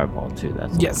scroll fireball too.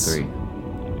 That's Yes. level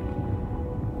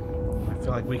 3. I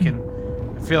feel like we can.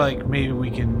 I feel like maybe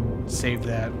we can save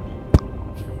that.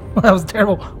 That was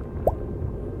terrible.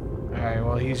 All right.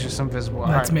 Well, he's just invisible.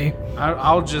 That's All right. me.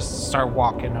 I'll just start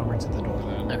walking over to the door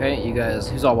then. Okay, you guys,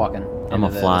 who's all walking? I'm into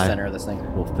a the fly. center of this thing.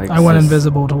 We'll fix I went this.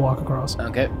 invisible to walk across.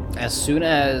 Okay. As soon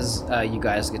as you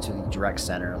guys get to the direct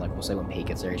center, like we'll say when Pate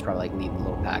gets there, he's probably like leading the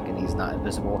little pack and he's not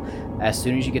invisible. As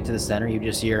soon as you get to the center, you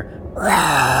just hear,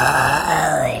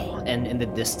 and in the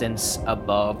distance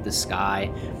above the sky,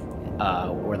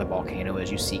 where the volcano is,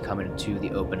 you see coming into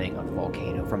the opening of the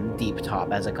volcano from deep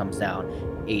top as it comes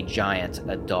down, a giant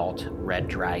adult red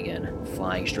dragon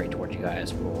flying straight towards you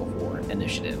guys. Roll for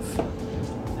initiative.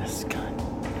 This guy.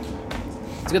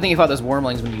 It's a good thing you fought those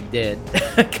wormlings when you did,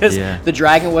 because Yeah. the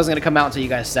dragon wasn't going to come out until you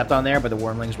guys stepped on there. But the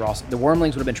wormlings were also, the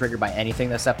wormlings would have been triggered by anything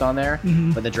that stepped on there,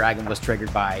 but the dragon was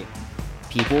triggered by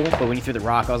people. But when you threw the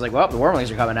rock, I was like, well, the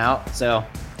wormlings are coming out. So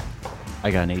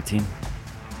I got an 18.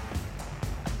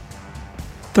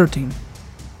 13.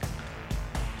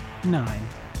 9,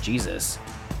 Jesus,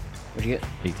 what'd you get?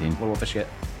 18. What did Wolfish get?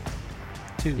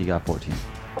 2. He got 14.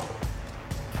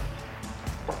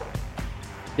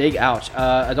 Big ouch.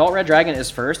 Adult red dragon is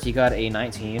first. He got a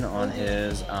 19 on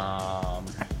his I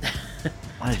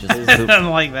just I don't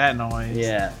like that noise.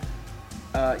 yeah.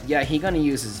 Yeah, he's gonna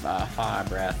use his fire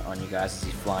breath on you guys as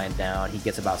he's flying down. He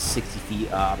gets about 60 feet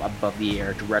above the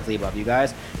air, directly above you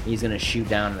guys. He's gonna shoot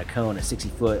down in a cone, a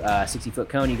 60-foot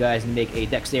cone. You guys need to make a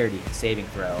dexterity saving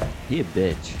throw. He a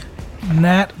bitch.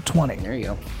 Nat 20. There you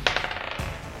go.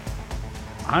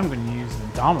 I'm going to use the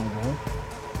Indomitable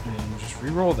and just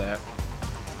re-roll that.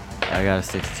 I got a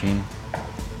 16.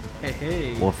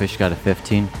 Hey. Wolfish got a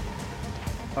 15.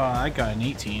 I got an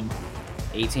 18.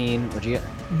 18. What'd you get?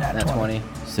 Nat 20.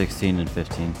 16 and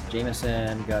 15.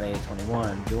 Jameson got a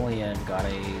 21. Julian got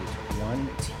a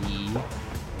 20.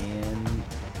 And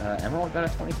Emerald got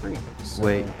a 23. So,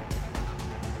 Wait.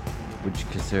 Would you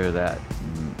consider that?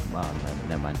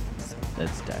 Never mind.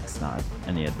 It's Dex, not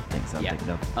any of the things I'm Yeah. thinking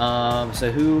of.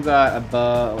 So who got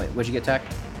above? Wait, what'd you get, Tech?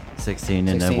 16, and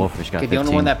then 16. Wolfish got Okay, 15. the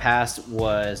only one that passed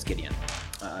was Gideon.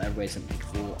 Everybody's gonna take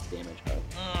full damage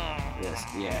of this.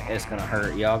 Yeah, it's gonna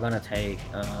hurt. Y'all gonna take.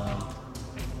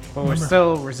 But we're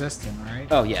still resistant, right?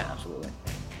 Oh yeah, absolutely.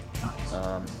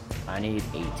 Nice. I need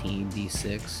 18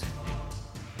 d6.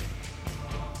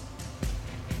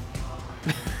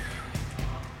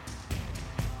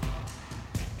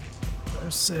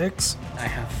 There's 6. I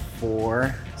have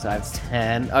 4, so that's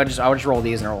 10. I'll just roll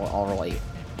these and I'll roll 8. Sure.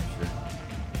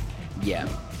 Yeah.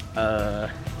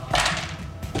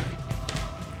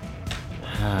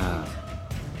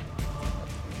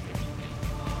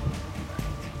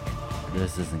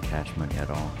 This isn't cash money at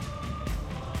all.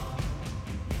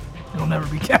 It'll never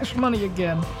be cash money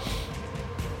again.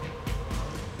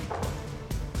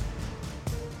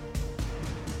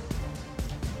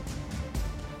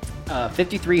 Uh,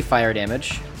 53 fire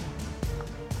damage.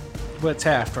 But it's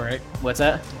half, right? What's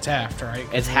that? It's half, right?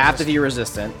 It's half if you're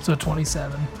resistant, So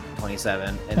 27. 27,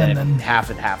 and And then then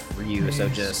half and half for you, so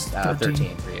is just 13.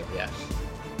 13 for you. Yeah.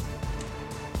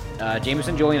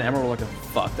 Jameson, Julian, and Emerald are looking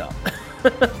fucked up.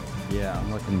 Yeah,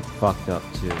 I'm looking fucked up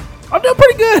too. I'm doing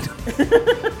pretty good.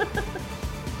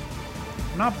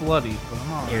 I'm not bloody, but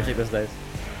I'm alright. Here, take those dice.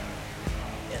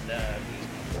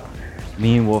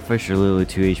 Me and Wolfish are literally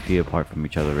 2 HP apart from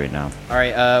each other right now. All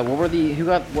right. What were the? Who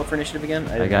got what for initiative again?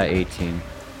 I got 18.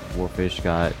 Wolfish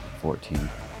got 14. And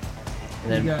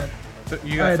then You got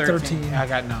You I got had 13. 13. I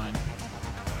got 9.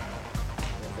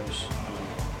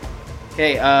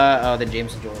 Okay. Then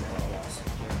Jameson, Julian, and all else.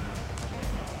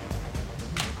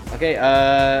 Okay.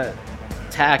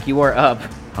 Tack, you are up.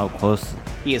 How close?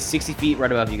 He is 60 feet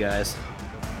right above you guys.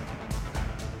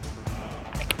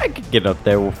 I could get up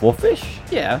there with Wolfish.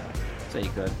 Yeah. So you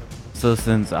could. So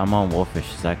since I'm on Wolfish,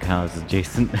 does that count as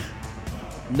adjacent?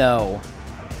 No.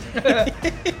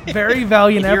 very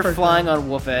valiant If you're effort. flying on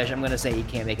Wolfish, I'm gonna say he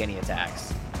can't make any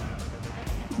attacks.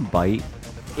 Bite?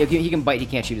 If he can bite, he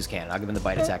can't shoot his cannon. I'll give him the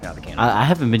bite attack, not the cannon. I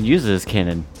haven't been using this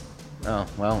cannon. Oh,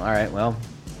 well, alright, well.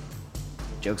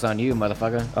 Joke's on you,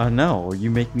 motherfucker. Oh no,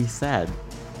 you make me sad.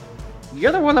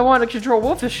 You're the one that wanted to control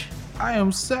Wolfish. I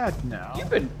am sad now. You've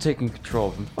been taking control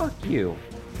of him. Fuck you.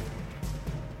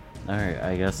 Alright,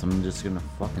 I guess I'm just gonna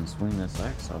fucking swing this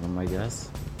axe at him, I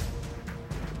guess.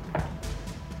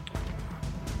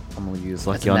 I'm I'm gonna use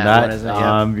That's lucky a on nat that. one, isn't it?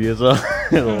 Yeah. I'm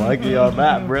using lucky on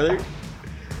that, brother.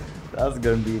 That's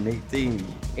gonna be an 18.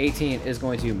 18 is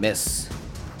going to miss.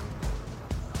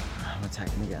 I'm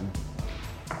attacking again.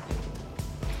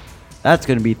 That's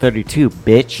gonna be 32,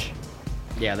 bitch.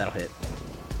 Yeah, that'll hit.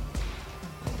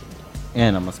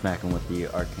 And I'm gonna smack him with the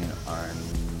arcane arm.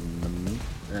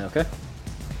 Okay.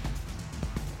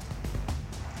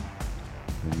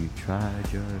 When you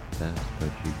tried your best,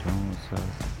 but you don't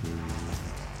succeed.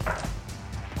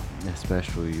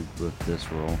 Especially with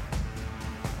this roll.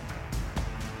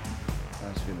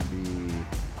 That's gonna be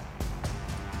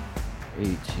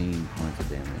 18 points of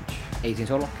damage. 18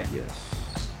 total? Okay. Yes,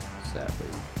 sadly.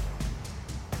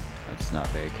 That's not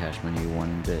very cash money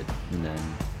one bit. And then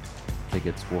I think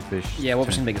it's Wolfish. Yeah,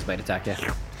 Wolfish turn. can make his bite attack,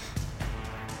 yeah.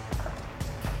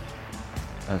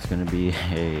 That's gonna be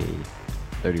a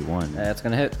 31. That's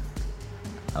gonna hit.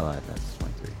 I lied, that's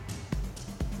 23.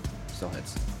 Still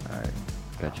hits. Alright,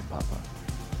 gotcha, Papa.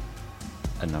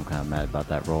 And I'm kind of mad about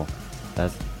that roll.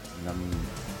 That's Number.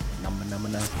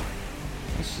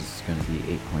 It's just gonna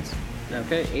be 8 points.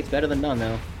 Okay, 8's better than none,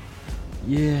 though.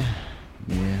 Yeah.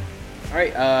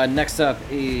 Alright, next up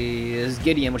is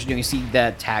Gideon. What you doing? You see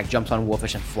that tag jumps on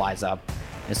Wolfish and flies up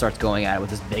and starts going at it with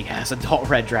this big ass adult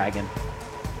red dragon.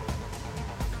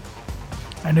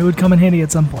 I knew it would come in handy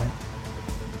at some point.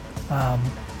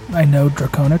 I know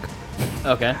Draconic,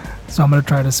 Okay. so I'm going to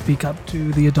try to speak up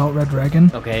to the adult red dragon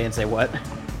Okay, and say what?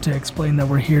 to explain that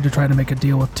we're here to try to make a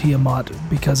deal with Tiamat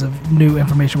because of new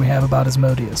information we have about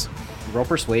Asmodeus. Roll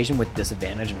persuasion with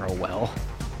disadvantage and roll well.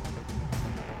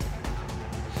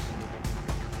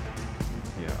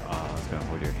 Yeah, I was gonna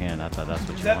hold your hand. I thought that's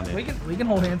what you wanted. We can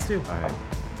hold hands too. Alright.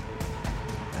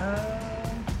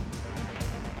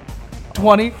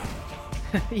 20.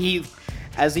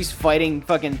 As he's fighting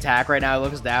fucking Tack right now, he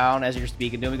looks down as you're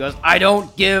speaking to him. He goes, "I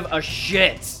don't give a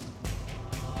shit."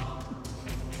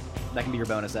 That can be your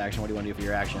bonus action. What do you want to do for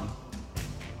your action?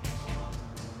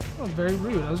 That was very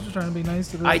rude. I was just trying to be nice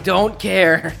to the... I don't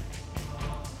care.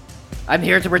 I'm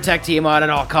here to protect Tiamat at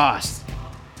all costs.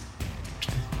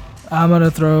 I'm going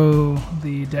to throw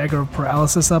the Dagger of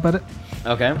Paralysis up at it.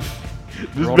 Okay.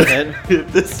 Roll to hit.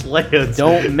 This lands.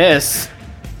 Don't miss.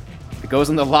 It goes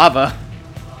in the lava.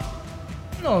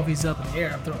 No, if he's up in the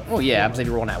air, I'm throwing it. Oh yeah, I'm saying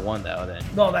you're rolling that one though. Then.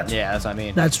 No, that's Yeah, that's what I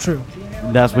mean. That's true.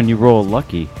 That's when you roll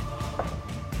lucky.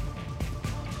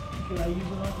 Should I use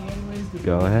it lucky anyways?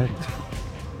 Go ahead.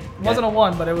 It wasn't a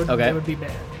 1, but it would, Okay. it would be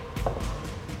bad.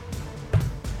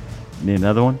 Need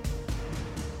another one?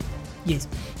 Yes.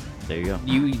 There you go.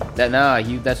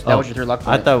 That was your third luck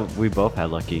point. I thought we both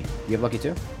had lucky. You have lucky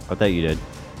too? I thought you did.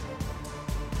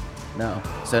 No.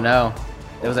 So no.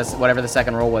 It was whatever the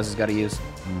second roll was. Has got to use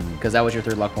because that was your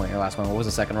third luck point. Your last one. What was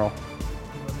the second roll?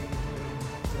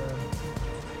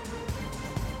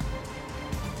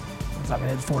 It's not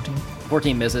gonna hit 14.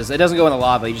 14 misses. It doesn't go in the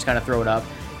lava. You just kind of throw it up,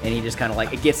 and he just kind of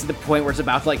like it gets to the point where it's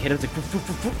about to like hit him, it's like, poof, poof,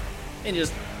 poof, poof, and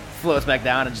just floats back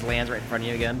down and just lands right in front of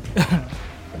you again.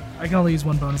 I can only use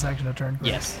one bonus action a turn. correct?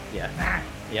 Yes. Yeah.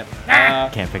 Yep.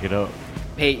 Can't pick it up.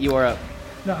 Pate, you are up.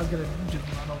 No, I was gonna just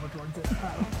run over towards it.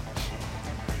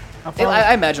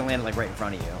 I imagine landing like right in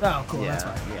front of you. Oh, cool. Yeah. That's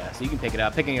fine. Yeah. So you can pick it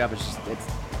up. Picking it up is just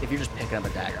if you're just picking up a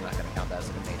dagger, I'm not going to count that as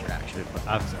like a major action.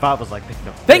 If I was like picking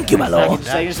up. Thank you, my I lord.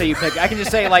 can just say you pick. I can just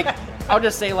say like I'll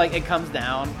just say like it comes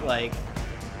down like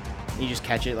you just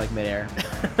catch it like midair.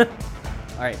 All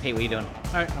right, Pate, what are you doing?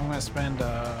 Alright, I'm gonna spend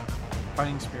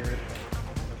Fighting Spirit,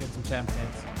 get some temp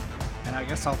hits, and I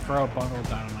guess I'll throw a bundle of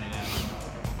dynamite at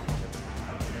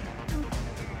him.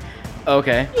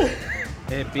 Okay.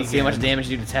 It Let's see how much damage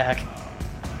you do to attack.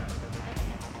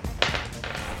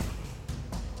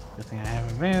 Good thing I have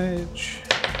advantage.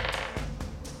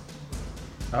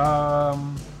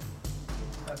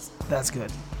 That's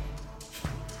good.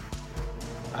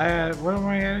 What am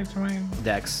I adding to my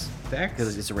Dex. dex?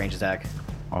 Because it's a ranged attack.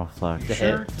 All flash. To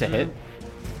Sure. hit. To hit.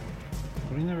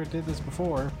 We never did this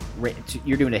before.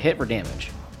 You're doing a hit or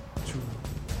damage.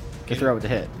 To throw with the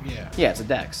hit. Yeah. Yeah, it's a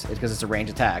dex. It's because it's a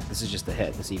ranged attack. This is just the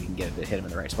hit to see if you can get it to hit him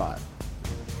in the right spot.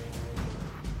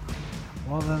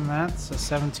 Well, then that's a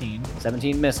 17.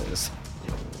 17 misses.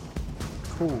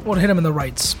 Cool. Well, to hit him in the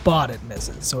right spot, it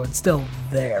misses, so it's still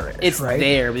there. It's right?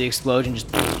 there, but the explosion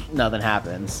just nothing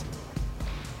happens.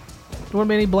 There wouldn't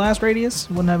be any blast radius.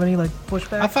 Wouldn't have any like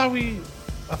pushback. I thought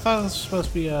this was supposed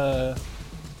to be a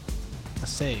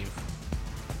save.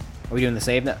 Are we doing the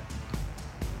save now?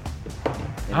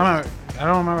 I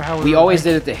don't remember how We were always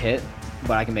like- did it to hit.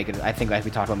 but I can make it. I think as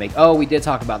we talked about we did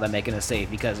talk about them making a save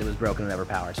because it was broken and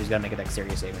overpowered. So he's got to make a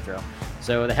dexterity saving throw.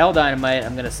 So the Hell Dynamite,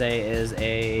 I'm gonna say is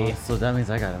a. Oh, so that means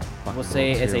I got to. We'll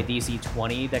say it's a DC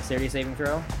 20 dexterity saving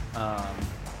throw.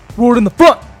 Roar in the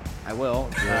front. I will.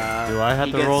 Do I have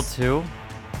he to gets- roll 2?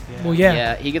 Well, yeah.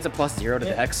 Yeah, he gets a +0 to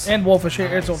dex. And Wolfish here.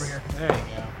 It's over here. There you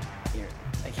go. Here,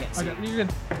 I can't see. Okay, you're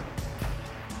good.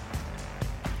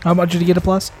 How much did he get a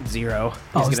plus? 0.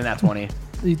 Oh, He's getting that 20.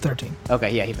 13. Okay,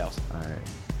 yeah, he fails. Alright.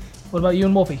 What about you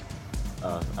and Wolfie?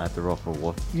 I have to roll for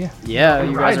wolf. Yeah. Yeah,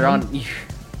 you guys are riding on.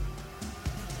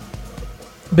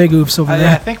 Big oops over I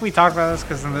there. think we talked about this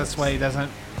because in this way, it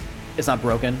doesn't. It's not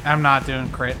broken. I'm not doing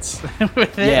crits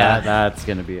with it. Yeah. That's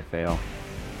going to be a fail.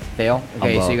 Fail.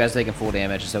 Okay, so above. you guys are taking full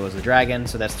damage. So is the dragon.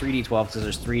 So that's 3d12 because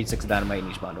there's 3 6 of dynamite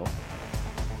in each bundle.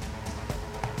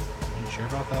 You sure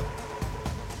about that?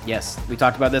 Yes, we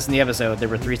talked about this in the episode. There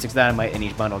were 3 6 dynamite in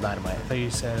each bundle of dynamite. I thought you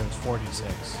said it was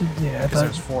 46. Yeah, I Because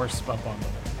there's thought, 4 spot bundle.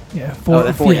 yeah, Oh,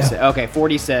 the 46. Yeah, Okay,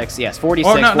 46. Yes, 46.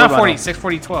 Oh, no, four not bundle. 46,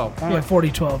 40, 12. yeah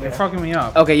 40-12. You're Yeah. fucking me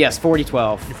up. Okay, yes, 40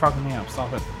 12. You're fucking me up.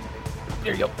 Stop it.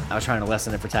 There you go. I was trying to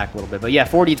lessen it for tack a little bit. But yeah,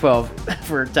 40 12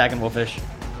 for tack and wolfish.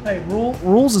 Hey,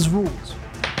 rules is rules.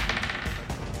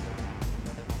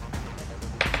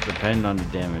 Depending on the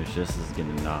damage, this is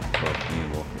going to knock both me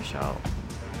and Wolfish out.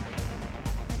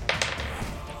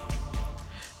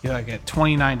 You like get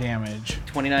 29 damage.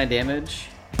 29 damage.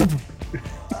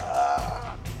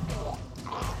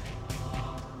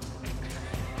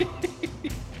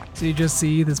 So you just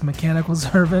see this mechanical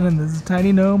servant and this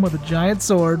tiny gnome with a giant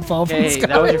sword fall from the Okay, sky.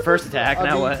 that was your first attack.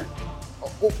 Now what?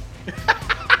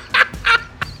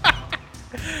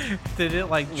 Did it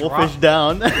like drop?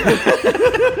 down.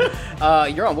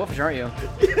 You're on wolfish, aren't you?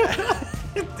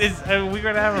 Are we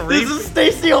gonna have a race? This is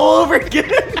Stacy all over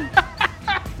again.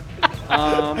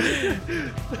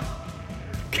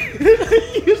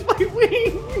 Use my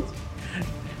wings.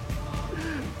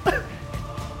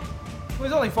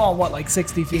 He's only fallen, what, like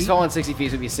 60 feet? He's falling 60 feet,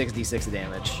 so it'd be 66 of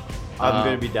damage. I'm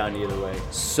going to be down either way.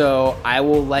 So I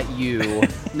will let you.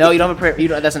 No, you don't have a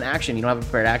prepared. That's an action. You don't have a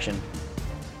prepared action.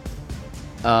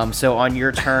 So on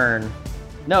your turn.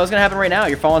 No, it's gonna happen right now.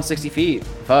 You're falling 60 feet.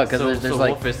 Fuck, because there's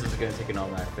like. Wolfish is going to take an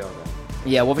automatic fail then.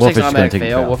 Yeah, Wolfish Wolfish takes an is gonna automatic take a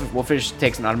fail. fail. Wolfish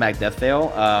takes an automatic death fail.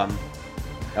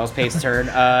 That was Pate's turn.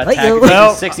 Let Attack you- takes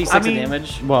Well, 66 I of mean-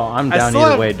 damage. Well, I'm I down still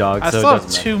either have- way, dog, I so it still have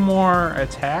doesn't 2 more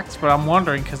attacks, but I'm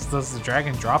wondering because does the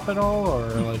dragon drop it all, or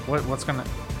like what's gonna?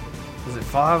 Does it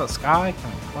fall out of the sky?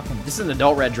 Can I fucking? This is an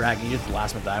adult red dragon. You just the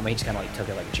last one dynamite. He just kind of like took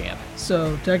it like a champ.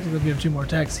 So technically, if you have 2 more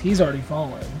attacks, he's already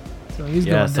fallen. So he's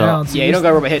Yeah, going so- down. So Yeah, you don't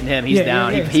go over hitting him. He's Yeah,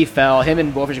 down. yeah, yeah. He fell. Him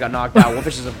and Wolfish got knocked out.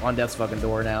 Wolfish is on death's fucking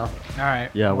door now. All right.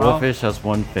 Yeah, well, Wolfish has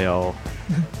 1 fail.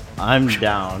 I'm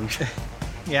down.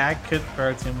 Yeah, I could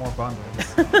throw 2 more bundles.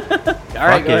 All right,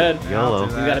 Fuck go it. ahead. YOLO. I'll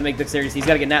do You got to make dexterity. He's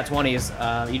got to get nat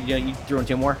 20s. You threw in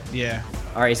 2 more? Yeah.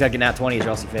 All right, he's got to get nat 20s or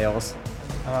else he fails.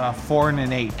 4 and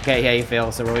an 8. Okay, yeah, he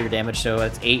fails. So roll your damage. So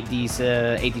it's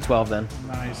 8d12 then.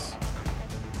 Nice.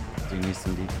 Do you need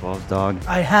some D12s, dog?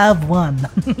 I have one.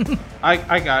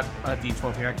 I got a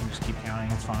D12 here. I can just keep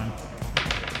counting. It's fine.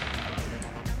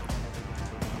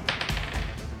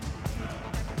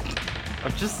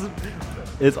 I'm just...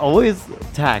 It's always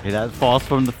attack that falls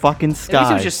from the fucking At least it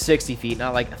sky. was just 60 feet,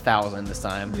 not like 1,000 this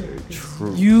time.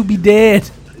 True. You be dead.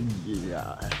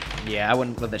 Yeah. Yeah, I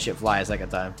wouldn't let that shit fly a second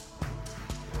time.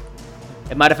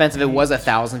 In my defense, if it was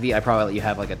 1,000 feet, I'd probably let you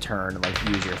have like a turn and like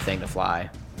use your thing to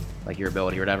fly, like your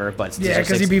ability or whatever. But it's Yeah, just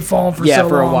because 60 you'd be falling for yeah, so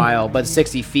for long. a while. But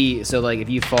 60 feet, so like if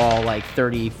you fall like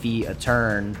 30 feet a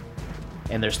turn,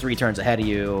 and there's 3 turns ahead of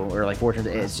you, or like 4 turns,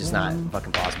 it's just not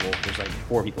fucking possible. There's like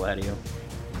 4 people ahead of you.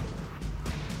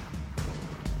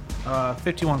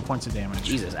 51 points of damage.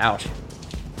 Jesus, ouch.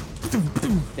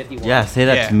 51. Yeah, say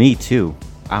that Yeah. to me too.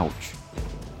 Ouch.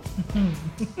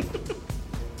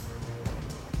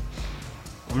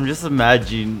 I'm just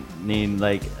imagining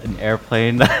like an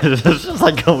airplane that is just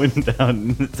like going down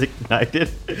and it's ignited,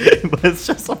 but it's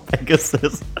just a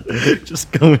Pegasus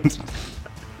just going.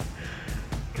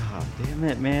 God damn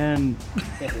it, man.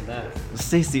 Can't do that.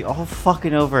 Stacy, all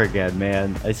fucking over again,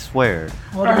 man. I swear.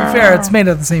 Well, to be fair, it's made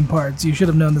of the same parts. You should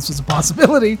have known this was a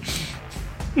possibility.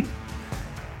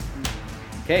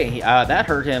 Okay, that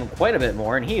hurt him quite a bit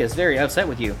more, and he is very upset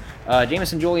with you.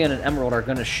 Jameson, Julian, and Emerald are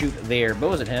going to shoot their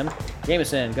bows at him.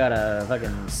 Jameson got a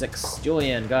fucking 6.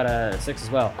 Julian got a 6 as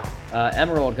well.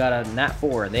 Emerald got a nat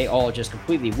 4. They all just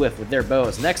completely whiff with their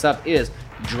bows. Next up is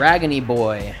Dragony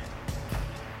Boy.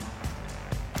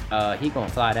 He going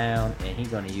to fly down, and he's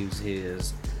going to use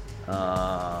his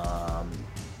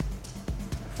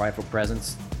frightful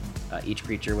presence. Each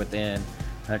creature within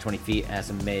 120 feet, has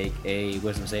to make a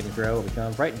wisdom saving throw or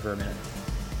become frightened for a minute.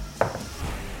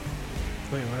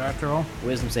 Wait, what after all?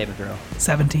 Wisdom saving throw.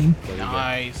 17. There you go.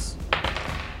 Nice.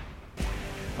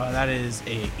 That is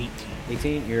a 18.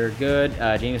 18, you're good.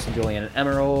 Jameson, Julian, and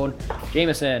Emerald.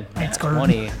 Jameson, Thanks, nat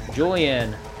Gordon. 20.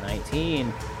 Julian,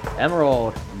 19.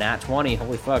 Emerald, nat 20.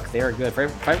 Holy fuck, they are good.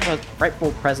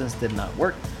 Frightful Presence did not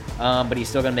work, but he's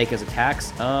still going to make his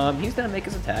attacks. He's going to make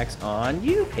his attacks on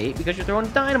you, Pate, because you're throwing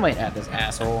dynamite at this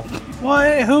asshole.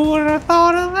 What? Who would have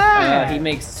thought of that? He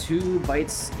makes 2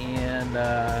 bites and...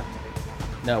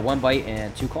 no, 1 bite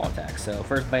and 2 claw attacks. So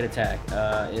first bite attack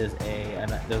is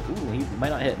ooh, he might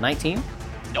not hit. 19?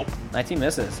 Nope. 19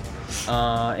 misses.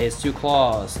 Is 2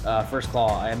 claws. First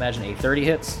claw, I imagine a 30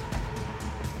 hits.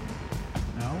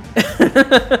 No.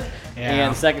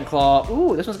 And second claw,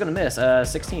 ooh, this one's gonna miss.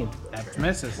 16. That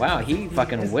misses. Wow, he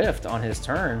fucking whiffed on his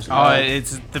turns. Oh,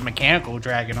 it's the mechanical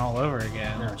dragon all over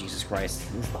again. Oh, Jesus Christ.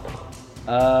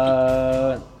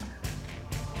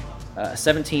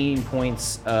 17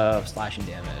 points of slashing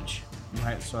damage.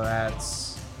 Right, so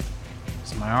that's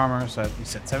my armor. So you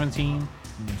said 17,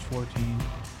 and it's 14.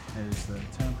 Is the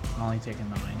 10. I'm only taking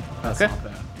 9. That's Okay. not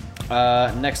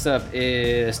bad. Next up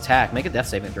is Tack. Make a death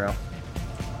saving throw.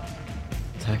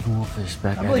 Attacking Wolfish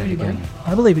back I at believe it in you, buddy. again.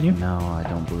 I believe in you. No, I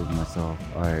don't believe in myself.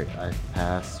 Alright, I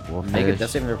pass. Wolfish Make a death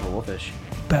saving throw for Wolfish.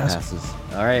 Pass. passes.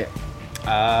 All right.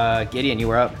 Gideon, you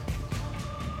were up.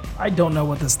 I don't know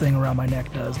what this thing around my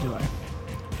neck does, do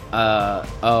I?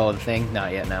 Oh, the thing?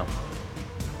 Not yet, no.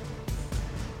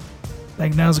 I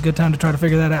think now's a good time to try to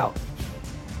figure that out.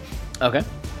 Okay.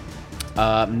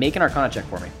 Make an Arcana check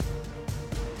for me.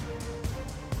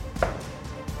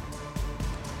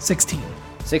 16.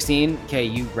 16. Okay,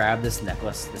 you grab this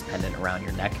necklace, this pendant around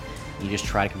your neck, and you just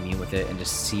try to commune with it and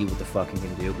just see what the fuck you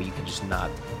can do, but you can just not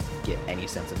get any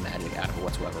sense of magic out of it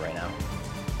whatsoever right now.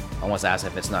 Almost as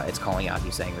if it's calling out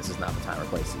you saying this is not the time or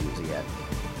place to use it yet.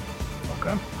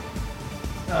 Okay.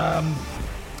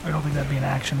 I don't think that'd be an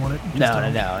action, would it? No.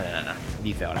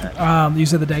 You failed at it. You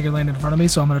said the dagger landed in front of me,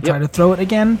 so I'm going to try Yep. to throw it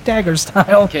again, dagger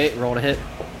style. Okay, roll to hit.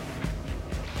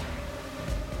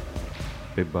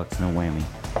 Big bucks, no whammy.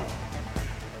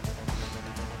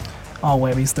 All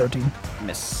whammies, 13.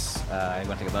 Miss. You want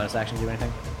to take a bonus action to do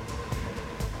anything?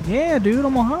 Yeah, dude,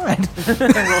 I'm gonna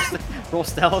hide. roll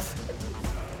stealth.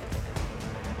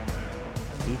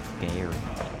 He's scary.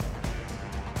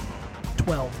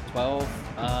 12. 12.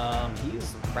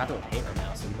 He's wrapped up with hay right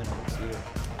now, so he might not be able to see you.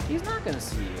 He's not going to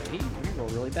see you. He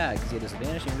rolled really bad because he had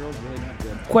disadvantage and he rolled really not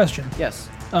good. Question. Yes.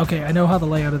 Okay, I know how the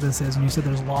layout of this is, and you said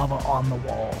there's lava on the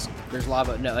walls. There's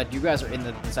lava. No, you guys are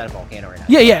inside a volcano right now.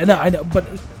 Yeah, no, I know, but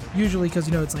usually because,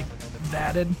 it's like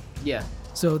vatted, Yeah.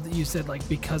 so you said, like,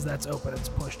 because that's open, it's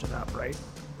pushed it up, right?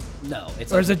 No.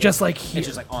 It's Or is it just, like, It's here?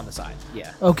 just like on the side.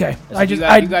 Yeah. Okay, It's like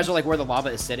you guys are like where the lava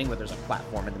is sitting, but there's a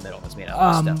platform in the middle that's made out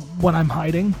of stone. when I'm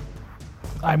hiding,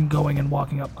 I'm going and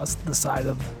walking up the side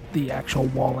of the actual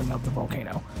walling of the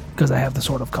volcano because I have the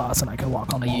Sword of Kos and I can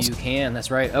walk on the walls. You can. That's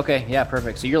right. Okay. Yeah.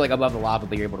 Perfect. So you're like above the lava,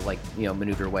 but you're able to like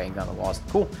maneuver your way and down the walls.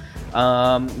 Cool.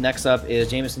 Next up is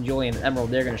Jameson, Julian, and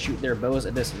Emerald. They're gonna shoot their bows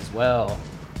at this as well.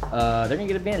 They're gonna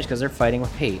get advantage because they're fighting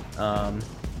with Pate.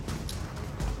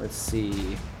 Let's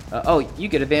see. You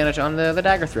get advantage on the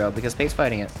dagger throw because Pate's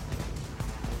fighting it.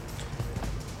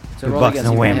 So Big roll bucks,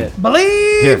 against no you. whammy. Hit.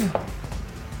 Believe! Here.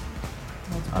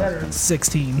 Better than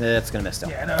 16. That's gonna miss still.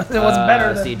 Yeah, no, it wasn't better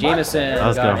Let's than see, mine. Jameson. I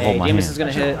was got gonna hold a- my Jameson's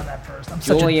hand. gonna hit. Done that first. I'm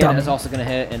such a Julian dummy. is also going to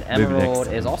hit, and Maybe next Emerald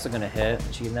time. is also going to hit.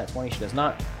 She's at 20. She does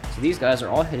not. So these guys are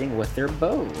all hitting with their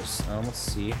bows. Let's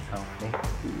see how they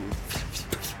do.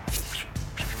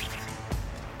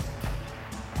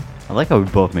 I like how we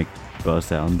both make bow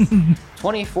sounds.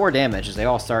 24 damage as they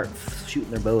all start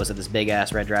shooting their bows at this big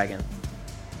ass red dragon.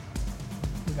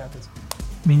 You got this.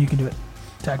 I mean, you can do it.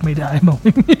 Attack me, die.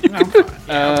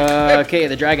 Okay,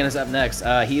 the dragon is up next.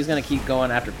 He's going to keep going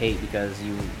after Pate because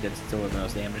you did still the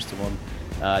most damage to him.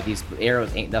 These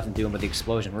arrows ain't nothing to him, but the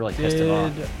explosion really pissed him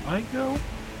off. Did I go?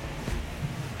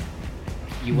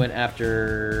 You went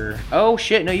after... Oh,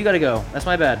 shit. No, you got to go. That's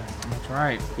my bad. That's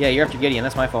right. Yeah, you're after Gideon.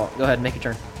 That's my fault. Go ahead, make your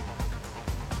turn.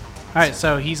 All right,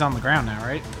 so he's on the ground now,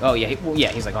 right? Oh, yeah.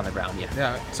 He's like on the ground, yeah.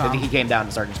 Yeah. So I think he came down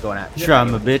and started just going at Sure,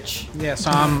 I'm a bitch.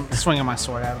 so I'm swinging my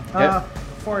sword at him. Okay.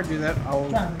 Before I do that, I'll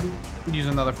use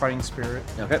another fighting spirit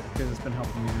Okay. because it's been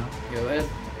helping me out. Go ahead.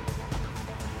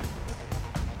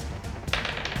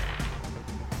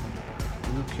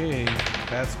 Okay,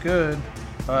 that's good.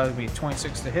 It'll be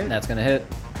 26 to hit. That's going to hit.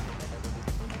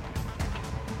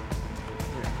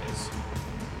 There it is.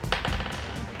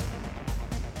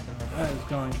 That is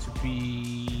going to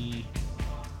be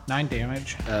 9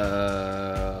 damage.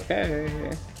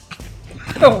 Okay.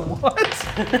 What?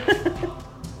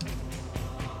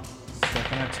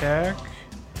 Second attack.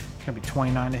 Gonna be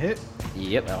 29 to hit.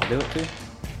 Yep, that'll do it too.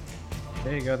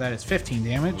 There you go. That is 15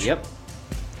 damage. Yep.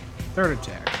 Third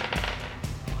attack.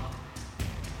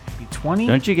 Be 20.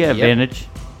 Don't you get Yep. advantage?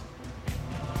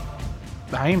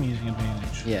 I am using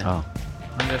advantage. Yeah. Oh.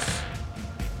 I'm just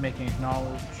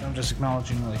I'm just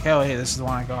acknowledging like, oh, hey, this is the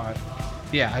one I got.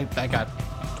 Yeah, I got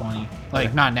 20. Like,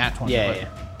 Okay. not nat 20. Yeah, but, yeah.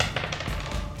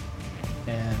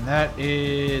 And that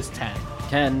is 10.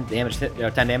 10 damage.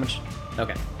 10 damage.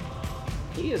 Okay.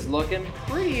 He is looking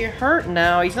pretty hurt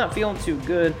now. He's not feeling too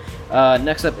good.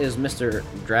 Next up is Mr.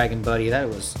 Dragon Buddy. That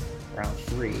was round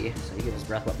 3, so he gets his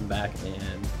breath weapon back in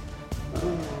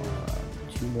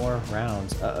 2 more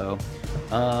rounds. Uh-oh.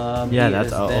 Yeah, he that's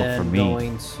is uh-oh then for me.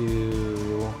 going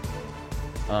to...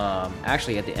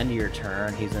 actually, at the end of your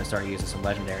turn, he's going to start using some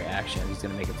legendary actions. He's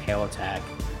going to make a tail attack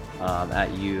at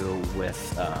you with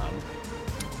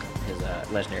his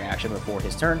legendary action before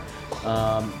his turn.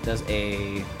 Does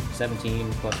a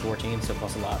 17 plus 14, so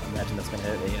plus a lot. Imagine that's going to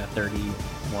hit a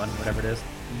 31, whatever it is.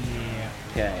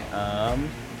 Yeah. Okay,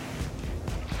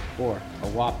 for a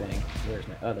whopping, where's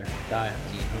my other die?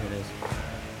 Here it is.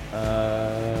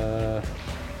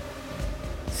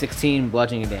 16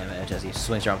 bludgeoning damage as he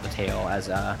swings around with the tail as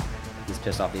he's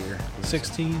pissed off these.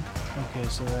 16. Okay,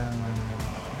 so then.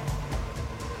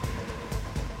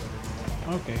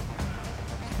 Okay.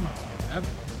 Not too bad.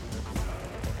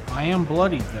 I am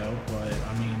bloodied though, but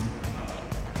I mean.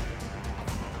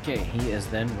 Okay, he is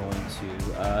then going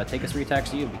to take his 3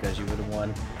 attacks to you because you were the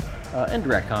one in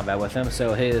direct combat with him.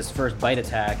 So his first bite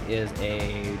attack is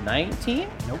a 19?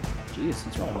 Nope. Jeez,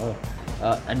 he's rolling low.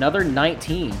 Another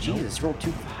 19. Jesus, rolled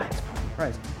 2 5s.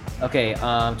 Christ. Okay,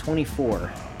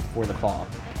 24 for the claw.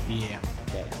 Yeah.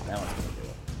 Okay, that one's gonna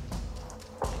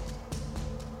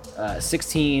do it.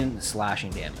 16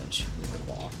 slashing damage with the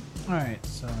claw. Alright,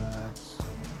 so that's.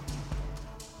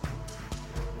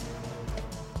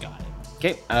 Got it.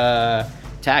 Okay,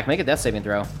 attack. Make a death saving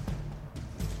throw.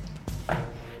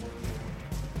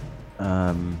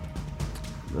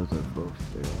 Those are both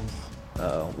fails.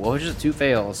 What was just 2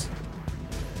 fails?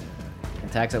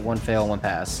 Attacks at 1 fail, 1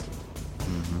 pass.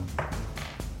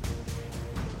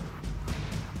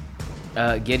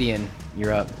 Gideon,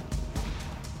 you're up.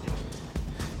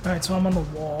 All right, so I'm on the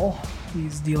wall.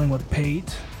 He's dealing with Pate.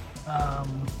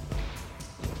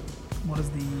 What is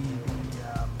the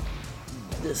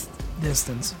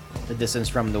distance? The distance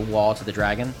from the wall to the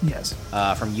dragon? Yes.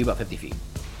 From you, about 50 feet.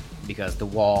 Because the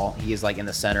wall, he is like in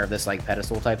the center of this like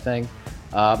pedestal type thing.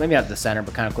 Maybe not the center,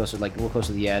 but kind of closer, like a little closer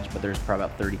to the edge. But there's probably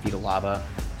about 30 feet of lava.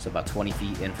 So about 20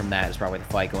 feet in from that is probably the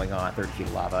fight going on. 30 feet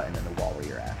of lava, and then the wall where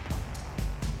you're at.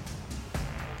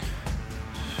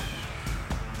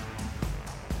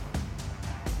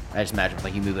 I just imagine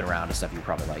like you moving around and stuff, you're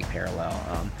probably like parallel.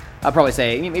 I'd probably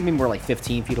say maybe more like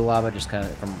 15 feet of lava, just kind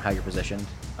of from how you're positioned.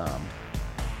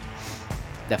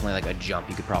 Definitely like a jump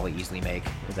you could probably easily make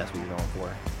if that's what you're going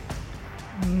for.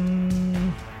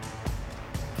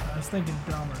 I was thinking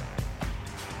dumber.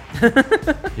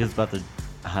 He was about to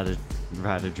how to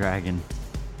ride a dragon.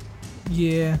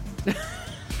 Yeah.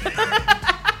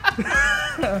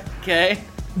 Okay.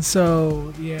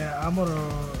 So yeah, I'm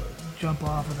gonna jump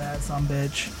off of that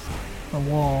sumbitch, the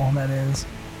wall that is,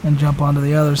 and jump onto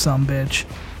the other sumbitch.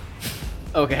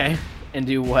 Okay. And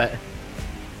do what?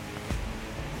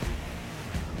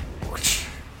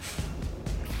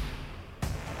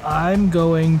 I'm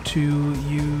going to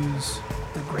use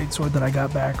the greatsword that I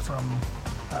got back from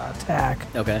attack,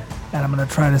 Okay. and I'm going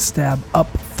to try to stab up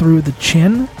through the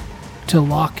chin to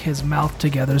lock his mouth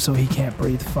together so he can't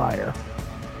breathe fire.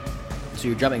 So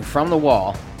you're jumping from the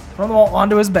wall From the wall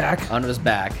onto his back onto his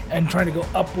back. and trying to go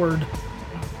upward.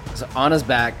 So on his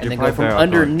back, and You're then go from probably better off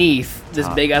underneath this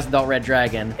top. big ass adult red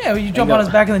dragon. Yeah, you jump go- on his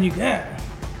back and then you can.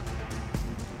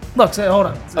 Look, say, hold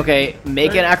on. Okay,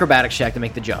 make an acrobatics check to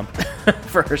make the jump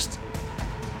first.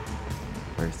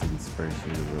 First things first,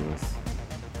 you're the Willis.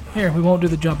 Here, we won't do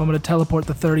the jump. I'm going to teleport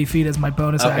the 30 feet as my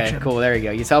bonus Okay, action. cool. There you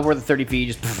go. You teleport the 30 feet,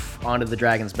 you just poof, onto the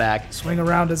dragon's back. Swing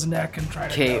around his neck and try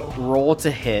to Okay, go. roll to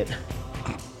hit.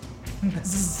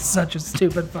 This is such a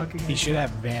stupid fucking He game. should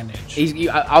have advantage.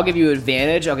 I'll give you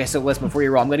advantage. Okay, so listen, before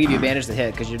you roll, I'm going to give you advantage to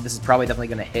hit because this is probably definitely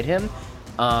going to hit him.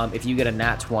 If you get a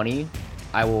nat 20,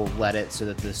 I will let it so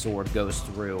that the sword goes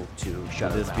through to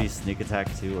shut Would him this out. be sneak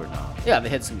attack too or not? Yeah, if it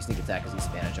hits, it's gonna be sneak attack because he's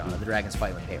advantage on it. The dragon's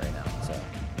fighting with Pate right now, so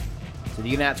if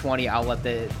you get nat 20, I'll let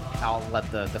the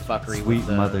fuckery Sweet with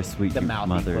the mother, sweet the mouth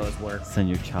mother, closed work. send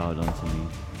your child unto me.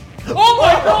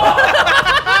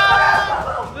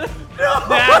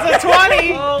 That's a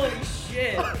 20. Holy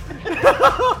shit!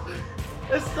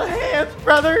 It's the hands,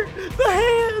 brother. The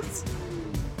hands!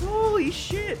 Holy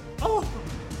shit! Oh,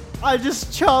 I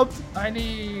just chopped. I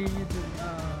need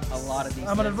A lot of these.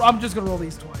 I'm just gonna roll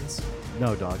these twice.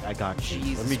 No, dog, I got you.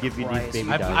 Jesus Let me give you Christ. these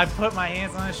baby I dice. put my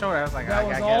hands on his shoulder. I was like, That I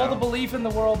was gotta all get the him. belief in the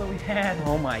world that we had.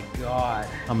 Oh my god.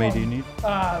 How many do you need? 6.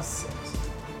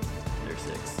 There's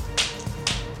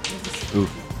 6. Ooh.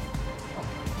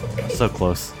 So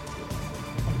close.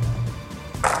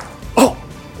 Oh!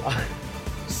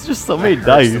 It's just so many Hurts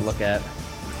dice. to look at.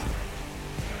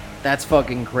 That's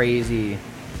fucking crazy.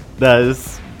 That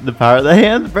is the power of the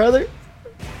hands, brother.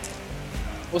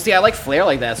 Well, see, I like flair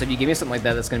like that, so if you give me something like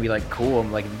that, that's gonna be like cool.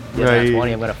 I'm like, yeah, Right.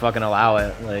 20, I'm gonna fucking allow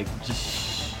it. Like,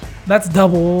 Just That's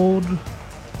doubled.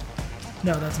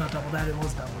 No, that's not doubled. That it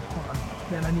was doubled. Hold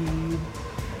on. Then I need.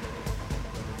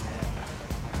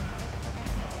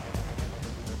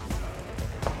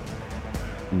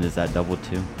 and is that double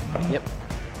too? yep.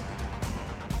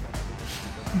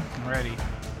 I'm ready.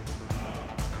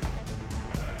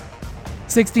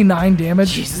 69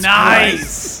 damage. Jesus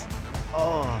Nice.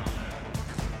 Oh.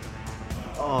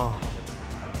 Oh.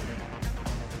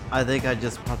 I think I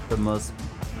just popped the most,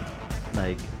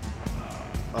 like,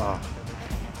 oh.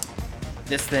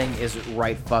 This thing is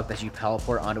right fucked as you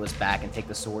teleport onto his back and take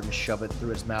the sword and shove it through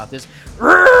his mouth. This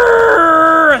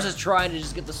is trying to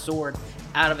just get the sword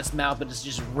out of his mouth, but it's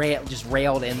just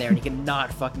railed in there, and he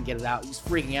cannot fucking get it out. He's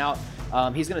freaking out.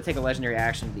 He's gonna take a legendary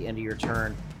action at the end of your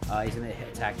turn. He's gonna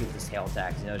attack you with his tail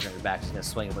attack. He knows you're on your back. So he's gonna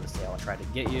swing it with his tail and try to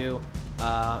get you.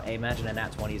 I imagine a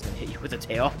nat 20 is gonna hit you with a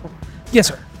tail. Yes,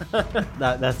 sir.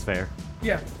 That's fair.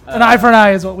 Yeah. An eye for an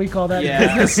eye is what we call that. in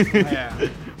yeah. business. Yeah.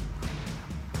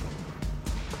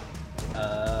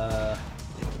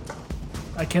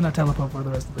 I cannot teleport for the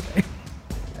rest of the day.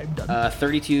 I'm done.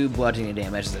 32 bludgeoning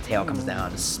damage as the tail comes down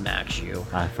and smacks you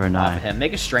Eye for an off eye. of him.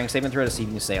 Make a strength saving throw to see if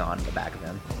you can stay on the back of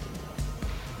him.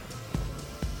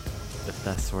 If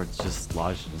that sword's just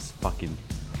lodged in his fucking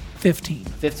 15.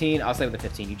 15, I'll say with the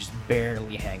 15, you just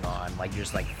barely hang on. Like, you're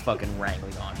just like fucking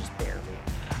wrangling on, just barely.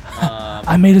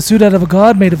 I made a suit out of a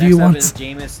god made of you Next up once. is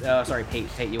Jameis. Sorry,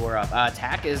 Pate, you were up.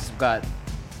 Tack has got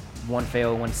 1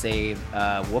 fail, 1 save.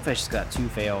 Wolfish's got 2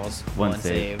 fails, One 1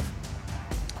 save. save.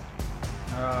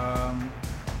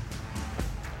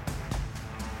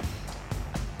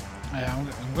 Yeah,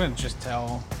 I'm gonna just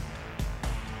tell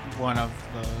one of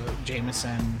the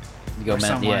Jameson. You go, or man.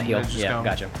 someone Yeah, to heal. just Yeah, go.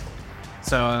 gotcha.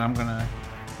 So I'm gonna.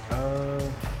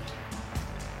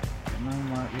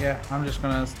 Yeah, I'm just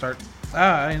gonna start.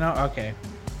 You know, okay.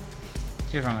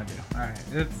 Here's what I'm gonna do. All right,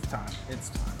 it's time. It's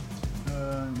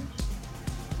time.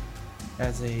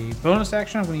 As a bonus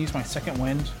action, I'm gonna use my second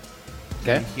wind.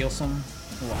 Okay. To heal some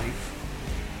life.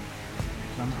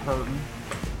 'Cause I'm hurting.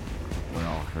 we're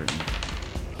all hurting.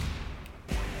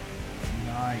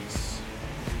 Nice.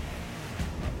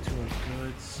 Up to a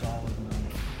good solid number.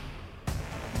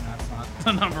 And that's not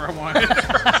the number I wanted.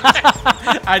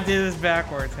 I did this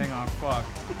backwards. Hang on. Fuck.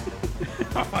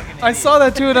 I'm a fucking I idiot. saw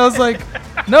that too, and I was like,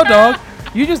 no, dog.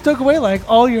 You just took away like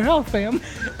all your health, fam.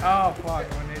 Oh, fuck.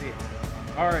 I'm an idiot.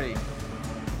 Alrighty.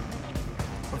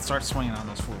 Let's start swinging on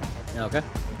this fool. Okay.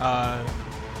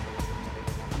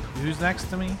 Who's next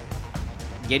to me?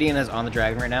 Gideon is on the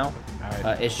dragon right now.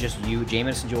 Alright. It's just you,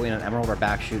 Jameis, and Julian, and Emerald are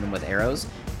back shooting with arrows.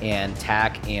 And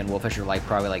Tack and Wolfish are like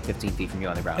probably like 15 feet from you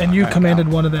on the ground. And you Okay. commanded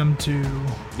one of them to.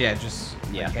 Yeah, just.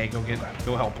 Yeah. Okay, go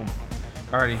help him.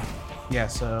 Alrighty. Yeah,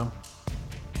 so.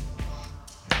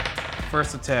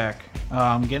 First attack.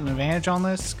 I'm getting advantage on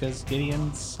this because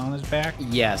Gideon's on his back.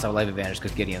 Yes, I would like advantage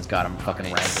because Gideon's got him fucking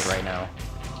wrangled right now.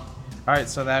 Alright,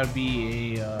 so that would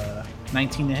be a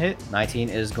 19 to hit. 19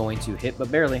 is going to hit,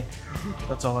 but barely.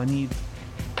 That's all I need.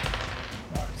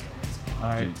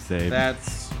 Alright, Good save.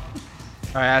 that's.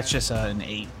 Alright, that's just an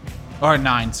 8. Or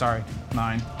 9, sorry.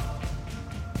 9.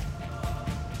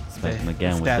 Smack them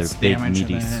again with That's their big damage,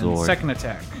 meaty and then sword. Second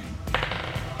attack.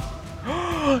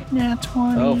 Nat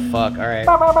 20. Oh, fuck. All right.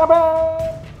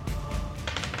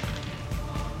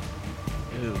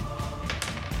 Ew.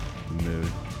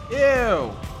 Mood.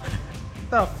 Ew.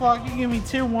 The fuck? You give me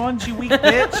 2 1s, you weak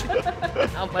bitch?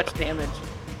 How much damage?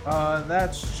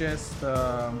 That's just, this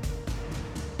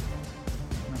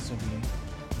will be,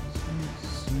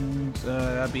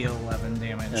 that'd be 11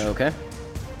 damage. Okay.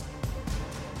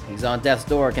 He's on death's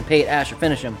door. Can Pate, Asher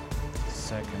finish him?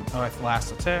 Second. Oh, it's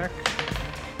last attack.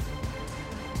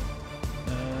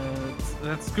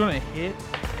 That's gonna hit.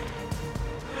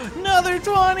 Another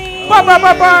 20! All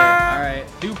right.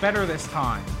 Do better this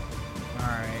time.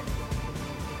 Alright.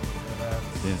 So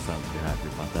that's, Didn't sound too happy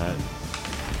about that.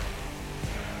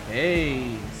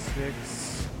 hey,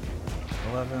 6,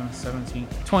 11, 17,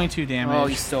 22 damage. Oh,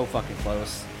 he's so fucking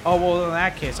close. Oh, well, in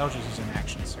that case, I'll just use an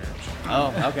action surge. Oh,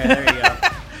 okay, there you go.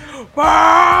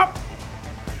 Bop!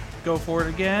 Go for it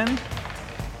again.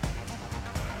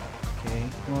 Okay,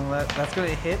 well, that's going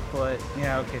to hit, but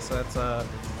yeah, okay, so that's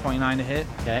 29 to hit.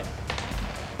 Okay.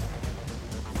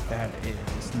 That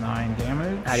is 9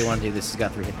 damage. How do you want to do this? He's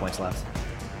got 3 hit points left.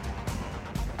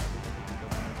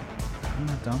 I'm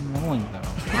not done rolling, though.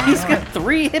 He's got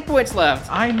 3 hit points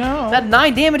left. I know. That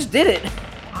 9 damage did it.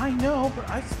 I know, but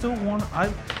I still want.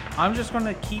 I'm just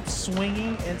gonna keep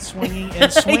swinging and swinging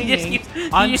and swinging you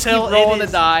until just keep rolling it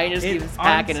is, the die and just keep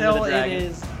hacking into the until dragon. it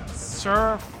is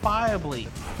certifiably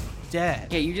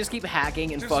dead. Yeah, you just keep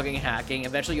hacking and fucking hacking.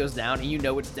 Eventually goes down, and you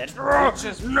know it's dead. It's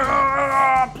just And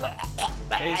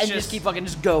you just keep fucking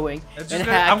just going It's and just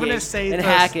gonna- hacking I'm gonna say and the-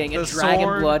 hacking, the and dragon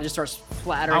sword- blood just starts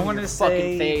splattering I in want your to fucking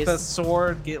say face. the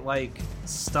sword get like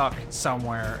stuck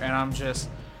somewhere, and I'm just.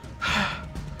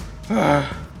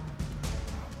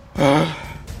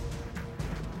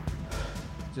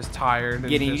 Just tired.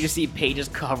 And You just see Paige is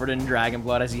covered in dragon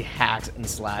blood as he hacks and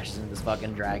slashes into this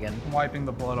fucking dragon. wiping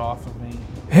the blood off of me.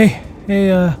 Hey,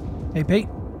 Pate.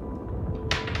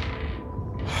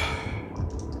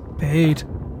 Pate.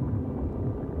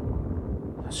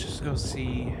 Let's just go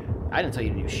see. I didn't tell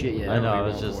you to do shit yet. I know, I Don't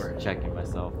was worry just for it. checking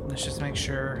myself. Let's just make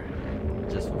sure.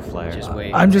 Just for flair. Just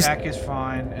wait. I'm just. Attack is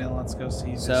fine, and let's go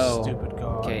see this So, stupid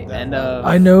god. okay, that- end of.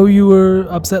 I know you were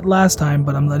upset last time,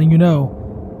 but I'm letting you know.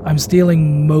 I'm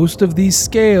stealing most of these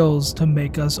scales to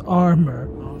make us armor.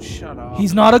 Oh, shut up.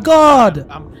 He's not a god!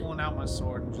 I'm pulling out my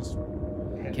sword and just.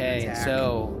 Okay, attack.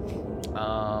 so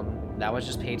that was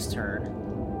just Paige's turn.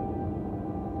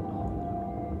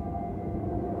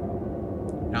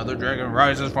 Now the dragon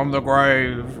rises from the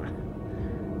grave.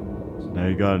 Now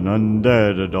you got an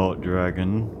undead adult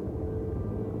dragon.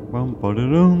 Bum,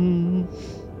 ba-da-dum.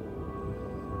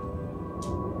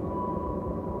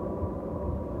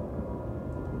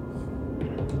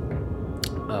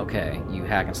 Okay, you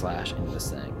hack and slash into this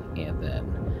thing, and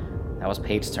then that was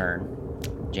Paige's turn.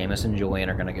 Jameson and Julian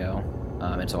are gonna go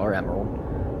into our emerald.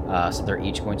 So they're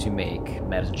each going to make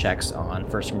medicine checks on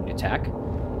first degree attack.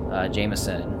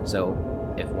 Jameson,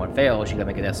 so if one fails, you gotta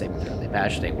make a death saving throw. They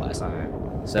pass stabilized.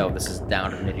 So this is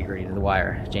down to the nitty gritty to the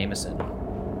wire. Jameson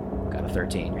got a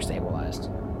 13. You're stabilized.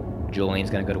 Julian's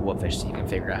gonna go to Wolfish so you can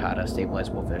figure out how to stabilize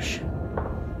Wolfish.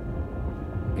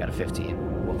 Got a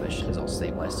 15. Wolfish is also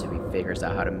stabilized too. He figures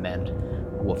out how to mend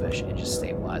Wolfish and just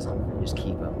stabilize him. And just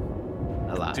keep him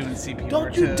alive. Doing CPR.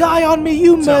 Don't you die on me,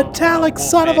 you So, metallic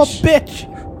son of a Wolfish. bitch!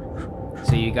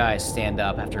 So you guys stand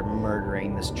up after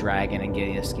murdering this dragon and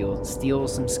getting a steal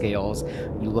some scales.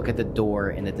 You look at the door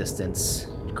in the distance,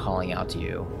 calling out to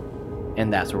you.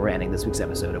 And that's where we're ending this week's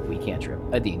episode of We Cantrip,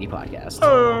 a D&D podcast.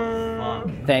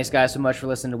 Thanks, guys, so much for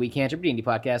listening to We Cantrip, D&D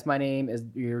podcast. My name is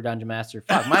your Dungeon Master.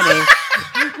 Fuck, my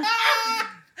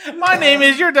name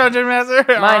is your Dungeon Master.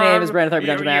 My name is Brandon Tharpe,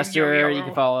 Dungeon Master. You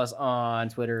can follow us on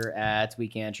Twitter at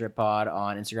WeCantripPod,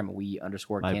 on Instagram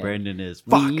at My Brandon is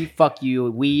We fuck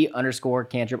you.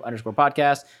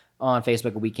 We_Cantrip_podcast on Facebook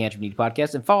at We Cantrip D&D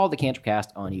podcast, and follow the Cantrip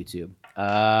Cast on YouTube.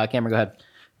 Cameron, go ahead.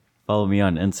 Follow me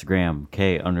on Instagram,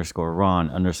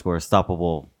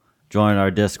 K_Ron_Stoppable. Join our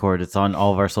Discord. It's on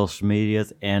all of our social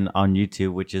medias and on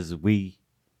YouTube, which is We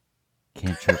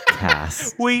Cantrip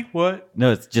Cast. Wait, what?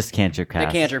 No, it's just Cantrip The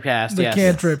Cast. Cantrip Cast, The yes.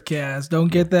 Cantrip Cast.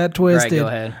 Don't get that twisted. go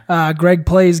ahead. Greg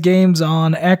plays games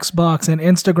on Xbox and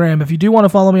Instagram. If you do want to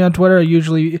follow me on Twitter, I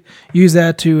usually use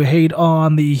that to hate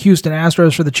on the Houston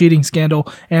Astros for the cheating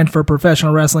scandal and for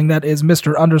professional wrestling. That is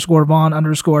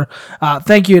Mr_Vaughn_.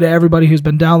 Thank you to everybody who's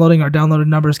been downloading. Our downloaded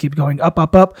numbers keep going up,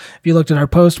 up, up. If you looked at our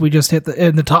post, we just hit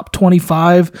in the top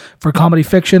 25 for comedy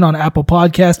fiction on Apple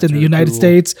Podcast in the United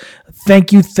States.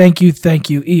 Thank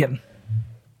you, Ian.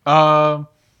 No,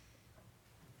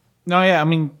 yeah, I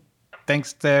mean,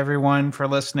 thanks to everyone for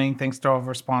listening. Thanks to all of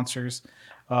our sponsors.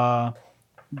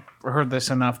 Heard this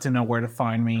enough to know where to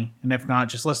find me. And if not,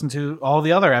 just listen to all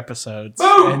the other episodes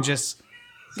and just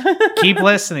keep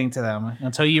listening to them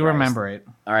until you remember it.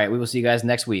 All right, we will see you guys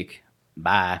next week.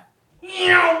 Bye.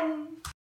 Meow.